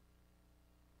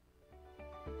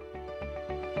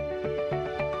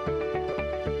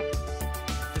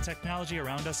 The technology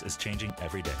around us is changing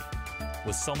every day.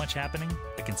 With so much happening,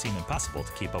 it can seem impossible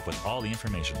to keep up with all the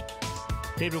information.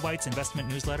 David White's investment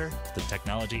newsletter, The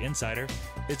Technology Insider,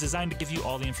 is designed to give you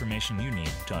all the information you need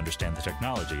to understand the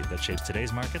technology that shapes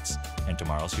today's markets and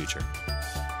tomorrow's future.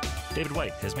 David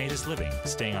White has made his living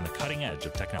staying on the cutting edge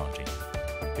of technology.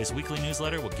 His weekly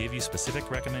newsletter will give you specific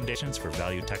recommendations for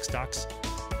value tech stocks,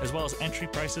 as well as entry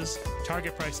prices,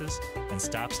 target prices, and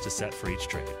stops to set for each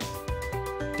trade.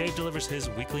 Dave delivers his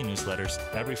weekly newsletters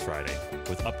every Friday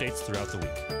with updates throughout the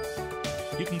week.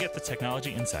 You can get the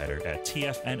Technology Insider at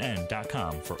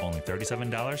TFNN.com for only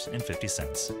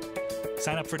 $37.50.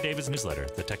 Sign up for David's newsletter,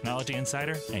 The Technology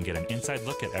Insider, and get an inside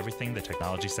look at everything the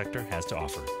technology sector has to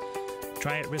offer.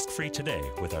 Try it risk-free today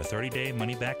with our 30-day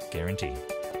money-back guarantee.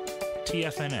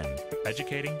 TFNN,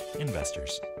 educating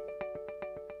investors.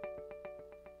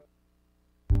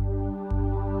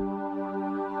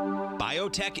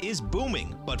 Biotech is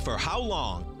booming, but for how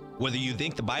long? Whether you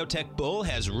think the biotech bull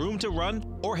has room to run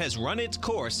or has run its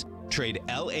course, trade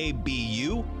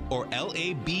LABU or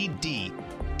LABD.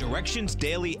 Direction's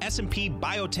daily S&P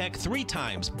Biotech 3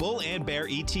 times bull and bear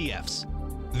ETFs.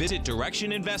 Visit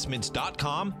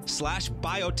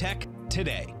directioninvestments.com/biotech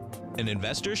today. An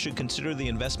investor should consider the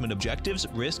investment objectives,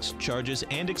 risks, charges,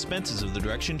 and expenses of the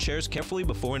Direction shares carefully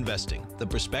before investing. The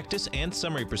prospectus and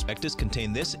summary prospectus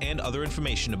contain this and other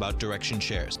information about Direction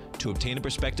shares. To obtain a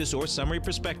prospectus or summary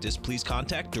prospectus, please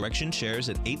contact Direction shares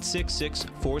at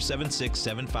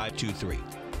 866-476-7523.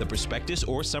 The prospectus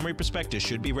or summary prospectus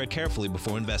should be read carefully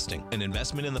before investing. An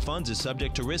investment in the funds is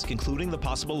subject to risk, including the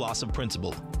possible loss of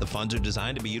principal. The funds are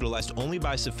designed to be utilized only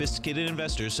by sophisticated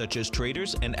investors such as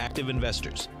traders and active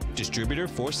investors. Distributor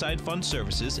Foreside Fund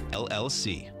Services,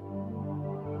 LLC.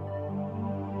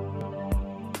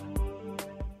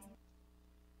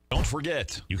 Don't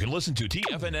forget, you can listen to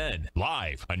TFNN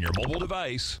live on your mobile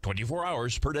device 24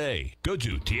 hours per day. Go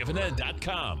to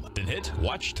TFNN.com, then hit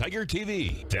Watch Tiger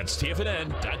TV. That's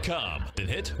TFNN.com, then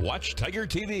hit Watch Tiger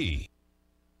TV.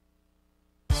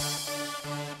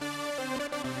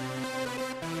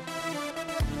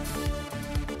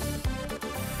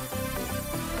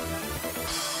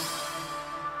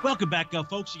 Welcome back,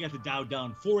 folks. You got the Dow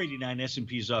down 489,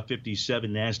 S&P's off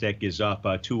 57, NASDAQ is off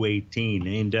 218.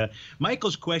 And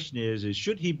Michael's question is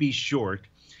should he be short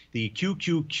the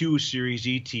QQQ series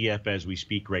ETF as we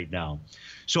speak right now?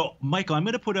 So, Michael, I'm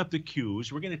going to put up the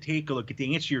Qs. We're going to take a look at,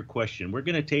 to answer your question, we're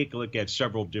going to take a look at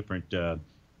several different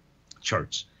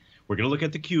charts. We're going to look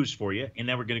at the Qs for you, and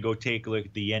then we're going to go take a look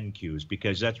at the NQs,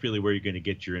 because that's really where you're going to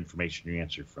get your information, your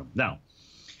answer from. Now,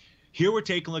 here we're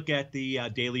taking a look at the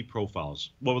daily profiles.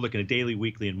 Well, we're looking at daily,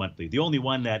 weekly, and monthly. The only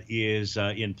one that is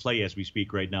in play as we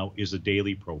speak right now is the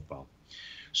daily profile.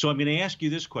 So I'm going to ask you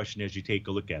this question as you take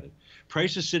a look at it.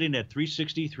 Price is sitting at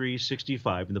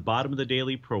 363.65 in the bottom of the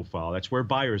daily profile. That's where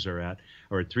buyers are at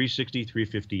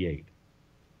 363.58.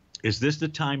 Is this the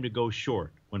time to go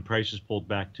short when price is pulled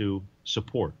back to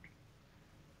support?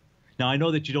 Now, I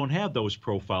know that you don't have those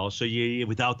profiles, so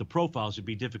without the profiles, it'd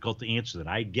be difficult to answer that.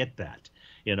 I get that.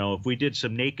 You know, if we did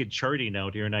some naked charting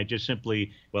out here and I just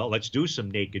simply, well, let's do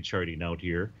some naked charting out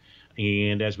here.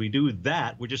 And as we do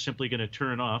that, we're just simply going to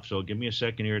turn off. So give me a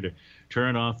second here to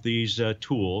turn off these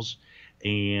tools.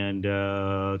 And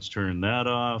let's turn that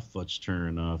off. Let's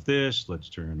turn off this. Let's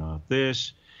turn off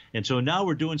this. And so now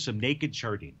we're doing some naked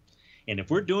charting. And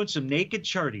if we're doing some naked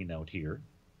charting out here,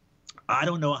 I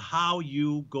don't know how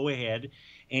you go ahead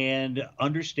and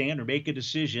understand or make a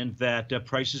decision that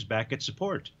price is back at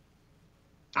support.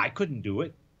 I couldn't do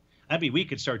it. I mean, we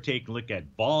could start taking a look at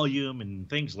volume and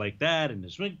things like that and the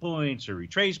swing points or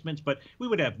retracements, but we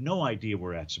would have no idea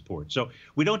we're at support. So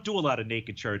we don't do a lot of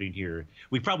naked charting here.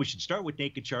 We probably should start with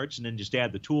naked charts and then just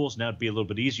add the tools, and that would be a little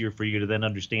bit easier for you to then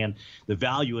understand the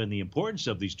value and the importance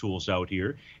of these tools out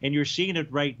here. And you're seeing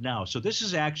it right now. So this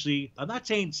is actually, I'm not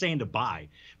saying to buy,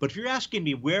 but if you're asking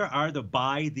me where are the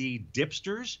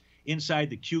dipsters inside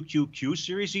the QQQ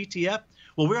series ETF,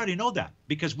 well, we already know that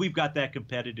because we've got that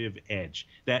competitive edge,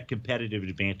 that competitive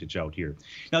advantage out here.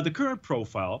 Now, the current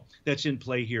profile that's in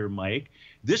play here, Mike,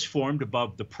 this formed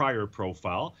above the prior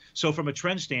profile. So from a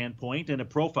trend standpoint and a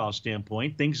profile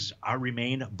standpoint, things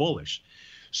remain bullish.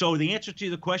 So the answer to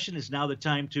the question is now the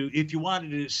time to, if you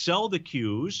wanted to sell the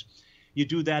Qs, you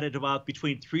do that at about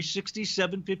between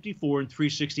 367.54 and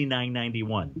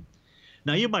 369.91.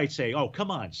 Now, you might say, oh,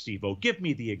 come on, Steve-O, give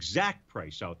me the exact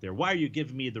price out there. Why are you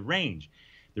giving me the range?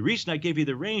 The reason I give you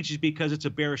the range is because it's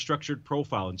a bearish structured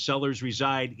profile, and sellers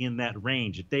reside in that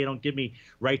range. They don't give me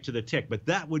right to the tick, but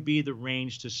that would be the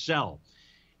range to sell.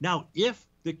 Now, if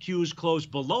the Qs close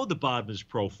below the bottom of this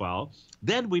profile,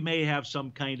 then we may have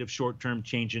some kind of short-term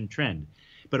change in trend.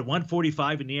 But at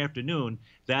 1:45 in the afternoon,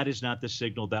 that is not the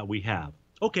signal that we have.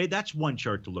 Okay, that's one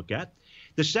chart to look at.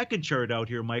 The second chart out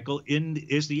here, Michael,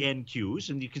 is the NQs,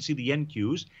 and you can see the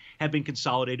NQs have been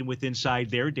consolidating with inside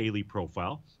their daily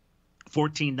profile,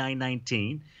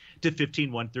 14,919 to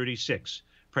 15,136.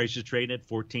 Prices trading at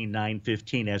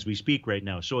 14,915 as we speak right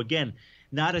now. So again,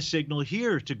 not a signal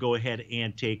here to go ahead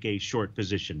and take a short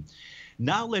position.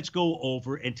 Now let's go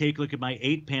over and take a look at my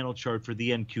 8-panel chart for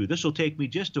the NQ. This will take me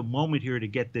just a moment here to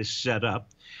get this set up.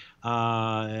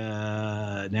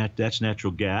 That's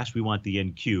natural gas. We want the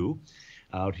NQ.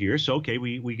 out here. So, okay,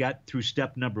 we got through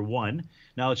step number 1.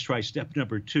 Now let's try step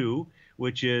number 2,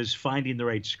 which is finding the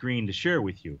right screen to share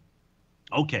with you.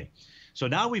 Okay, so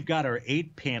now we've got our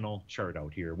 8-panel chart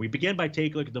out here. We begin by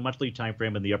taking a look at the monthly time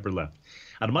frame in the upper left.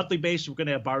 On a monthly basis, we're going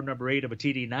to have bar number 8 of a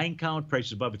TD9 count,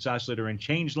 prices above its oscillator and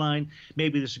change line.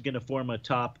 Maybe this is going to form a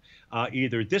top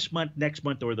either this month, next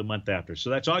month, or the month after. So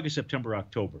that's August, September,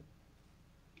 October.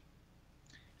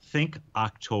 Think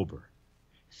October.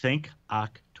 Think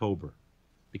October.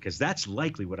 Because that's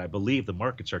likely what I believe the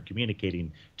markets are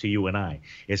communicating to you and I,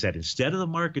 is that instead of the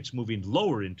markets moving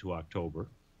lower into October,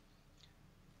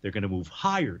 they're going to move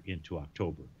higher into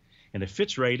October. And it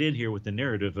fits right in here with the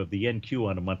narrative of the NQ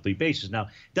on a monthly basis. Now,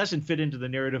 it doesn't fit into the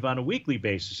narrative on a weekly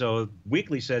basis. So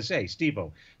weekly says, hey,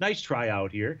 Steve-O, nice try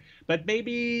out here, but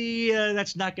maybe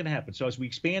that's not going to happen. So as we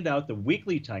expand out the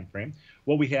weekly time frame,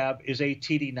 what we have is a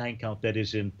TD9 count that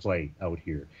is in play out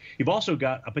here. You've also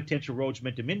got a potential Rhodes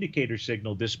momentum indicator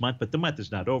signal this month, but the month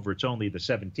is not over. It's only the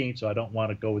 17th, so I don't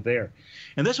want to go there.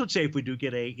 And this would say if we do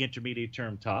get a intermediate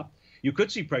term top, you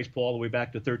could see price pull all the way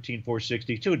back to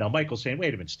 13,462. Now, Michael's saying,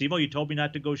 wait a minute, Steve-O, you told me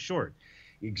not to go short.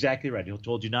 Exactly right. He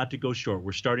told you not to go short.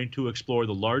 We're starting to explore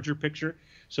the larger picture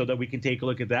so that we can take a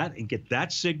look at that and get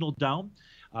that signal down.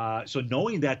 So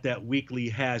knowing that that weekly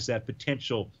has that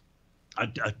potential,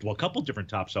 well, a couple different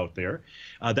tops out there,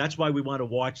 that's why we want to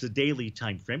watch the daily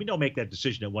time frame. You don't make that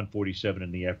decision at 1:47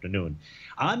 in the afternoon.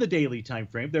 On the daily time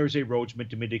frame, there is a Rhodes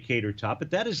momentum indicator top,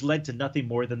 but that has led to nothing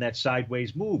more than that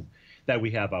sideways move that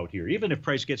we have out here. Even if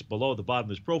price gets below the bottom of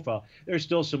this profile, there's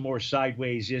still some more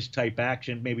sideways-ish type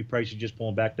action. Maybe price is just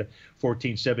pulling back to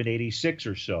 14,786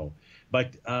 or so.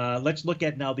 But let's look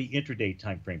at now the intraday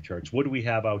time frame charts. What do we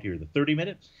have out here? The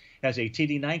 30-minute has a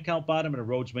TD9 count bottom and a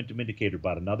Rhodes momentum indicator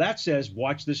bottom. Now that says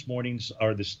watch this morning's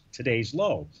or today's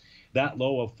low. That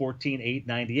low of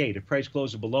 14,898. If price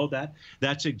closes below that,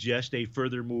 that suggests a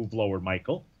further move lower,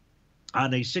 Michael.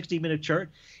 On a 60-minute chart,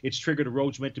 it's triggered a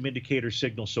Rhodes momentum indicator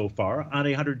signal so far. On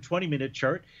a 120-minute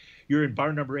chart, you're in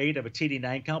bar number 8 of a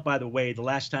TD9 count. By the way, the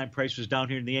last time price was down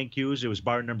here in the NQs, it was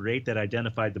bar number 8 that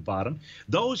identified the bottom.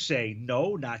 Those say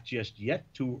no, not just yet,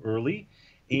 too early.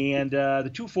 And the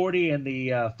 240 and the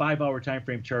 5-hour time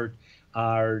frame chart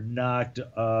are not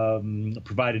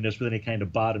providing us with any kind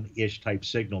of bottom-ish type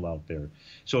signal out there.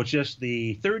 So it's just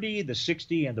the 30, the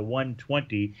 60, and the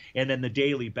 120, and then the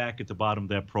daily back at the bottom of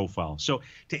that profile. So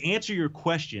to answer your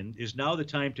question, is now the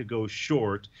time to go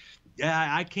short?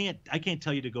 I can't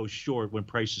tell you to go short when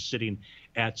price is sitting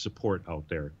at support out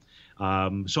there.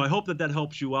 So I hope that that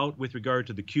helps you out with regard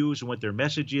to the Qs and what their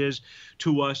message is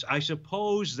to us. I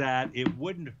suppose that it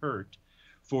wouldn't hurt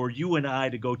for you and I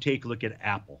to go take a look at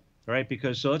Apple. All right,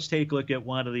 because so let's take a look at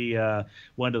one of the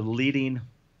leading.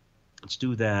 Let's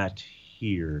do that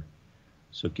here.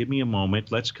 So give me a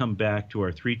moment. Let's come back to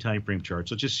our 3 time frame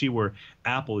charts. Let's just see where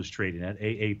Apple is trading at,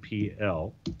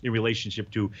 AAPL, in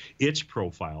relationship to its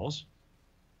profiles.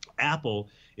 Apple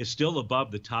is still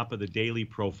above the top of the daily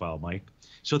profile, Mike.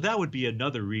 So that would be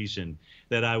another reason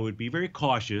that I would be very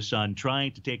cautious on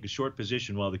trying to take a short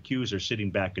position while the Qs are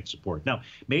sitting back at support. Now,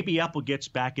 maybe Apple gets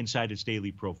back inside its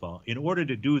daily profile. In order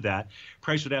to do that,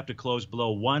 price would have to close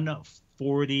below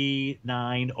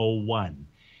 149.01.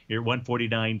 Here,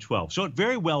 149.12. So it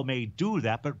very well may do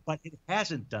that, but it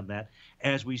hasn't done that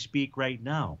as we speak right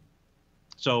now.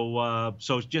 So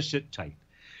just sit tight.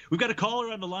 We've got a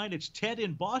caller on the line. It's Ted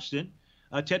in Boston.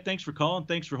 Ted, thanks for calling.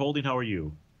 Thanks for holding. How are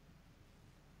you?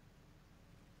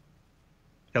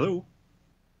 Hello?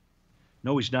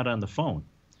 No, he's not on the phone.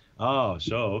 Oh,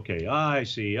 so, okay. I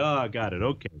see. Oh, got it.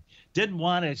 Okay. Didn't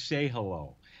want to say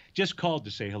hello. Just called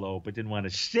to say hello, but didn't want to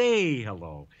say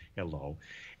hello. Hello.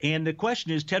 And the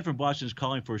question is, Ted from Boston is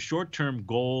calling for short-term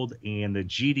gold and the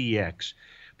GDX,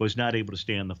 but was not able to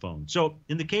stay on the phone. So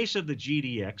in the case of the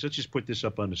GDX, let's just put this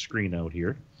up on the screen out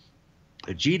here.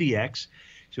 The GDX,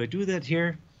 should I do that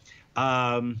here?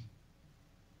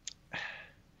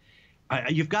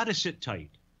 You've got to sit tight.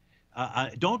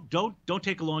 Don't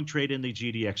take a long trade in the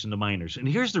GDX and the miners. And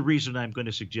here's the reason I'm going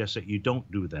to suggest that you don't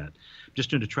do that. I'm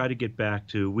just going to try to get back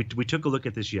to, we took a look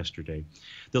at this yesterday.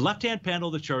 The left-hand panel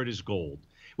of the chart is gold,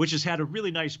 which has had a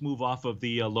really nice move off of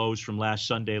the lows from last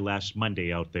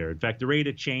Monday out there. In fact, the rate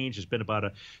of change has been about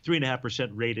a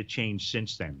 3.5% rate of change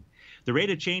since then. The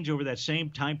rate of change over that same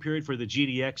time period for the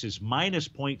GDX is minus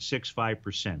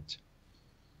 0.65%.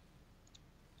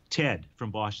 Ted from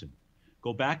Boston.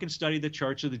 Go back and study the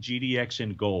charts of the GDX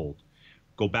in gold.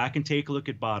 Go back and take a look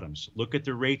at bottoms. Look at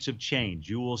the rates of change.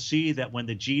 You will see that when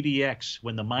the GDX,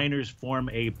 when the miners form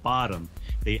a bottom,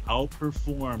 they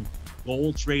outperform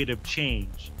gold's rate of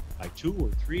change by 2 or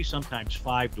 3, sometimes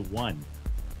 5 to 1.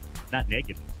 Not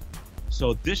negative.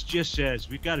 So this just says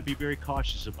we've got to be very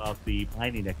cautious about the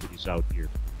mining equities out here.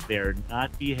 They're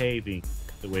not behaving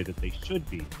the way that they should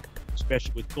be,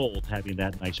 especially with gold having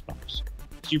that nice bounce.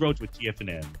 Steve Rhodes with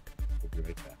TFNN. We'll be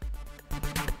right back.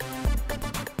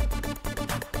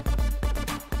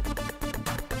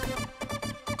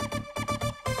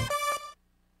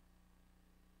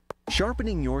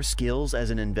 Sharpening your skills as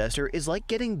an investor is like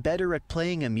getting better at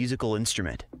playing a musical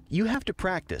instrument. You have to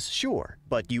practice, sure,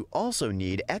 but you also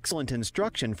need excellent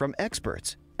instruction from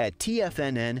experts. At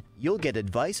TFNN, you'll get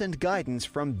advice and guidance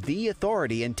from the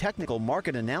authority in technical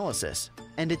market analysis.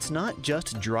 And it's not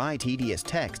just dry, tedious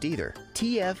text either.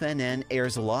 TFNN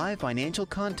airs live financial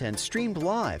content streamed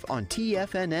live on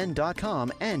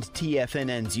TFNN.com and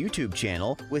TFNN's YouTube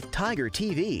channel with Tiger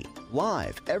TV,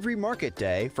 live every market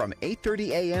day from 8:30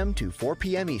 a.m. to 4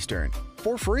 p.m. Eastern.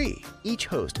 For free. Each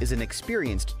host is an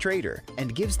experienced trader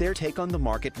and gives their take on the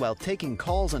market while taking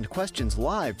calls and questions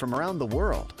live from around the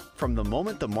world. From the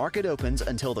moment the market opens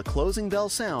until the closing bell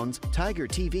sounds, Tiger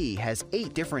TV has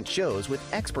 8 different shows with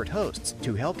expert hosts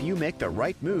to help you make the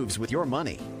right moves with your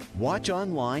money. Watch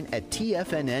online at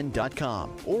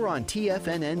TFNN.com or on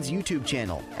TFNN's YouTube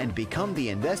channel and become the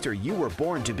investor you were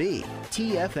born to be.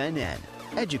 TFNN,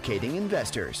 educating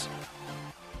investors.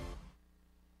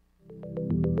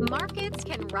 Markets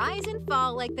can rise and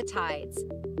fall like the tides.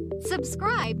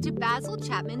 Subscribe to Basil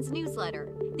Chapman's newsletter,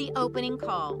 The Opening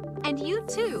Call, and you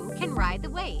too can ride the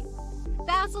wave.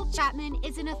 Basil Chapman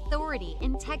is an authority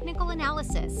in technical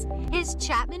analysis. His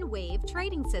Chapman Wave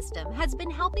trading system has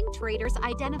been helping traders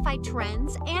identify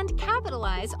trends and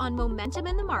capitalize on momentum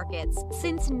in the markets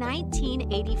since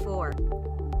 1984.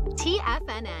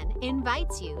 TFNN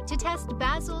invites you to test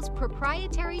Basil's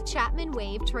proprietary Chapman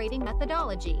Wave trading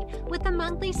methodology with a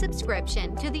monthly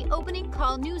subscription to the Opening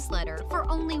Call newsletter for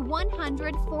only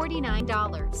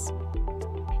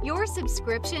 $149. Your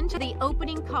subscription to the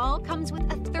Opening Call comes with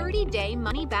a 30-day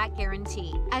money-back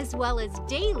guarantee, as well as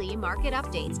daily market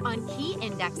updates on key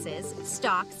indexes,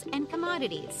 stocks, and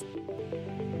commodities.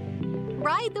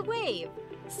 Ride the wave!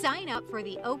 Sign up for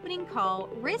the Opening Call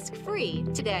risk-free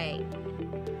today.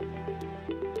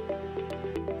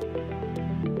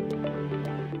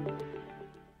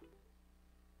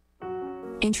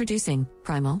 Introducing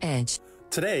Primal Edge.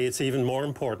 Today, it's even more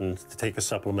important to take a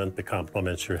supplement that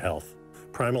complements your health.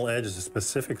 Primal Edge is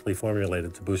specifically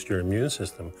formulated to boost your immune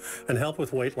system and help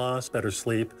with weight loss, better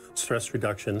sleep, stress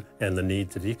reduction, and the need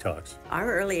to detox.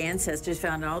 Our early ancestors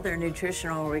found all their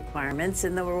nutritional requirements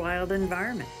in the wild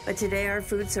environment. But today, our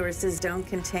food sources don't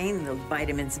contain the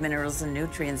vitamins, minerals, and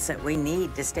nutrients that we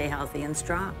need to stay healthy and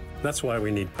strong. That's why we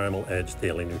need Primal Edge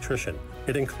Daily Nutrition.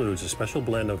 It includes a special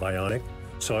blend of ionic,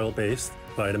 soil-based,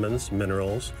 vitamins,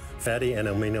 minerals, fatty and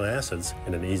amino acids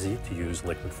in an easy-to-use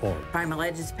liquid form. Primal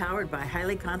Edge is powered by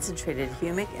highly concentrated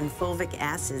humic and fulvic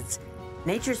acids,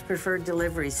 nature's preferred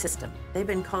delivery system. They've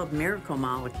been called miracle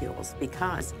molecules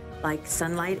because, like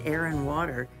sunlight, air, and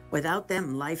water, without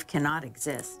them, life cannot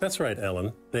exist. That's right,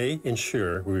 Ellen. They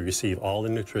ensure we receive all the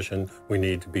nutrition we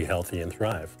need to be healthy and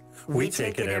thrive. We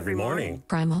take it every morning.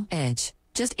 Primal Edge.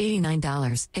 Just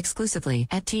 $89 exclusively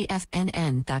at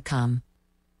TFNN.com.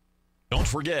 Don't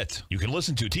forget, you can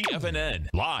listen to TFNN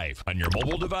live on your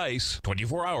mobile device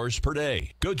 24 hours per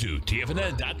day. Go to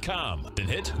TFNN.com, then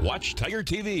hit Watch Tiger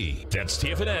TV. That's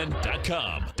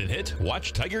TFNN.com, then hit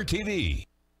Watch Tiger TV.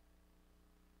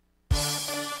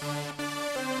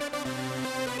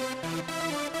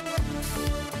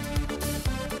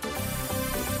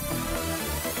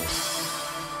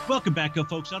 Welcome back,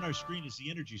 folks. On our screen is the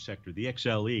energy sector, the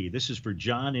XLE. This is for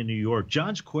John in New York.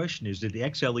 John's question is, did the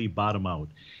XLE bottom out?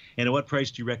 And at what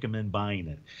price do you recommend buying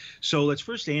it? So let's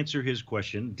first answer his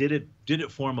question. Did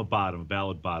it form a bottom, a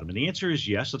valid bottom? And the answer is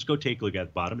yes. Let's go take a look at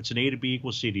the bottom. It's an A to B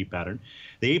equals CD pattern.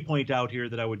 They point out here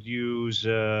that I would use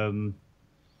the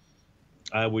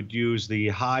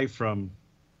high from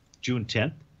June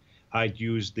 10th. I'd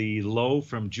use the low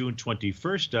from June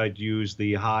 21st. I'd use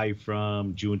the high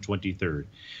from June 23rd.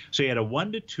 So you had a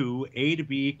 1 to 2 A to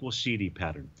B equals CD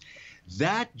pattern.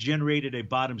 That generated a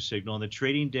bottom signal on the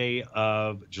trading day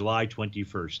of July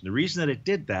 21st. And the reason that it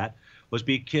did that was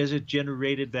because it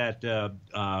generated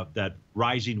that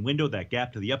rising window, that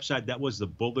gap to the upside. That was the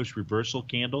bullish reversal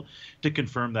candle to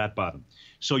confirm that bottom.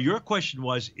 So your question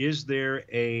was, did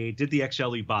the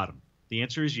XLE bottom? The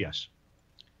answer is yes.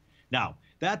 Now,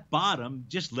 that bottom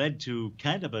just led to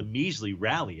kind of a measly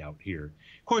rally out here.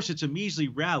 Of course, it's a measly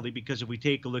rally because if we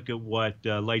take a look at what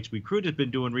Light Sweet Crude has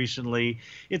been doing recently,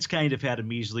 it's kind of had a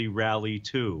measly rally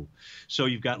too. So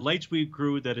you've got Light Sweet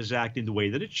Crude that is acting the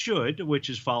way that it should, which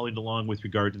is following along with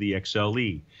regard to the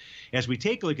XLE. As we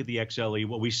take a look at the XLE,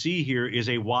 what we see here is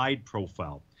a wide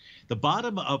profile. The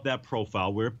bottom of that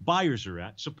profile where buyers are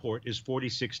at, support, is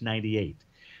 46.98.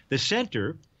 The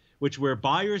center, which where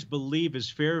buyers believe is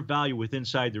fair value with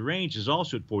inside the range, is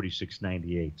also at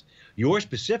 46.98. Your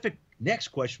specific next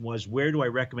question was, where do I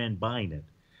recommend buying it?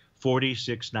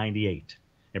 46.98.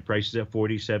 And prices at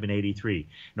 47.83.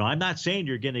 Now, I'm not saying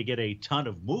you're going to get a ton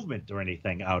of movement or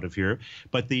anything out of here,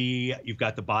 but you've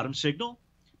got the bottom signal.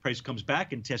 Price comes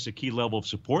back and tests a key level of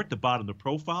support, the bottom of the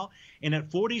profile. And at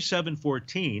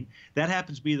 47.14, that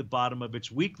happens to be the bottom of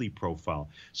its weekly profile.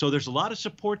 So there's a lot of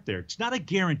support there. It's not a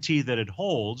guarantee that it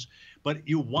holds, but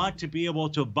you want to be able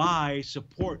to buy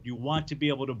support. You want to be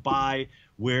able to buy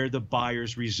where the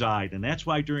buyers reside. And that's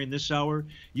why during this hour,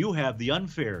 you have the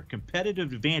unfair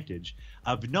competitive advantage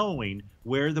of knowing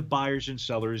where the buyers and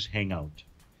sellers hang out.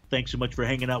 Thanks so much for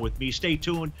hanging out with me. Stay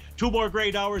tuned. 2 more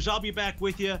great hours. I'll be back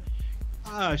with you.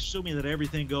 Assuming that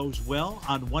everything goes well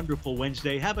on Wonderful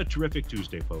Wednesday. Have a terrific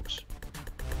Tuesday, folks.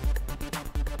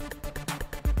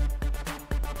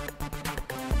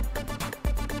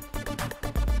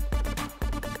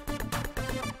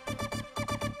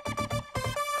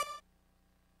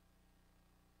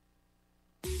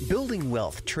 Building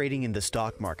wealth trading in the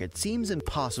stock market seems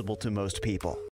impossible to most people.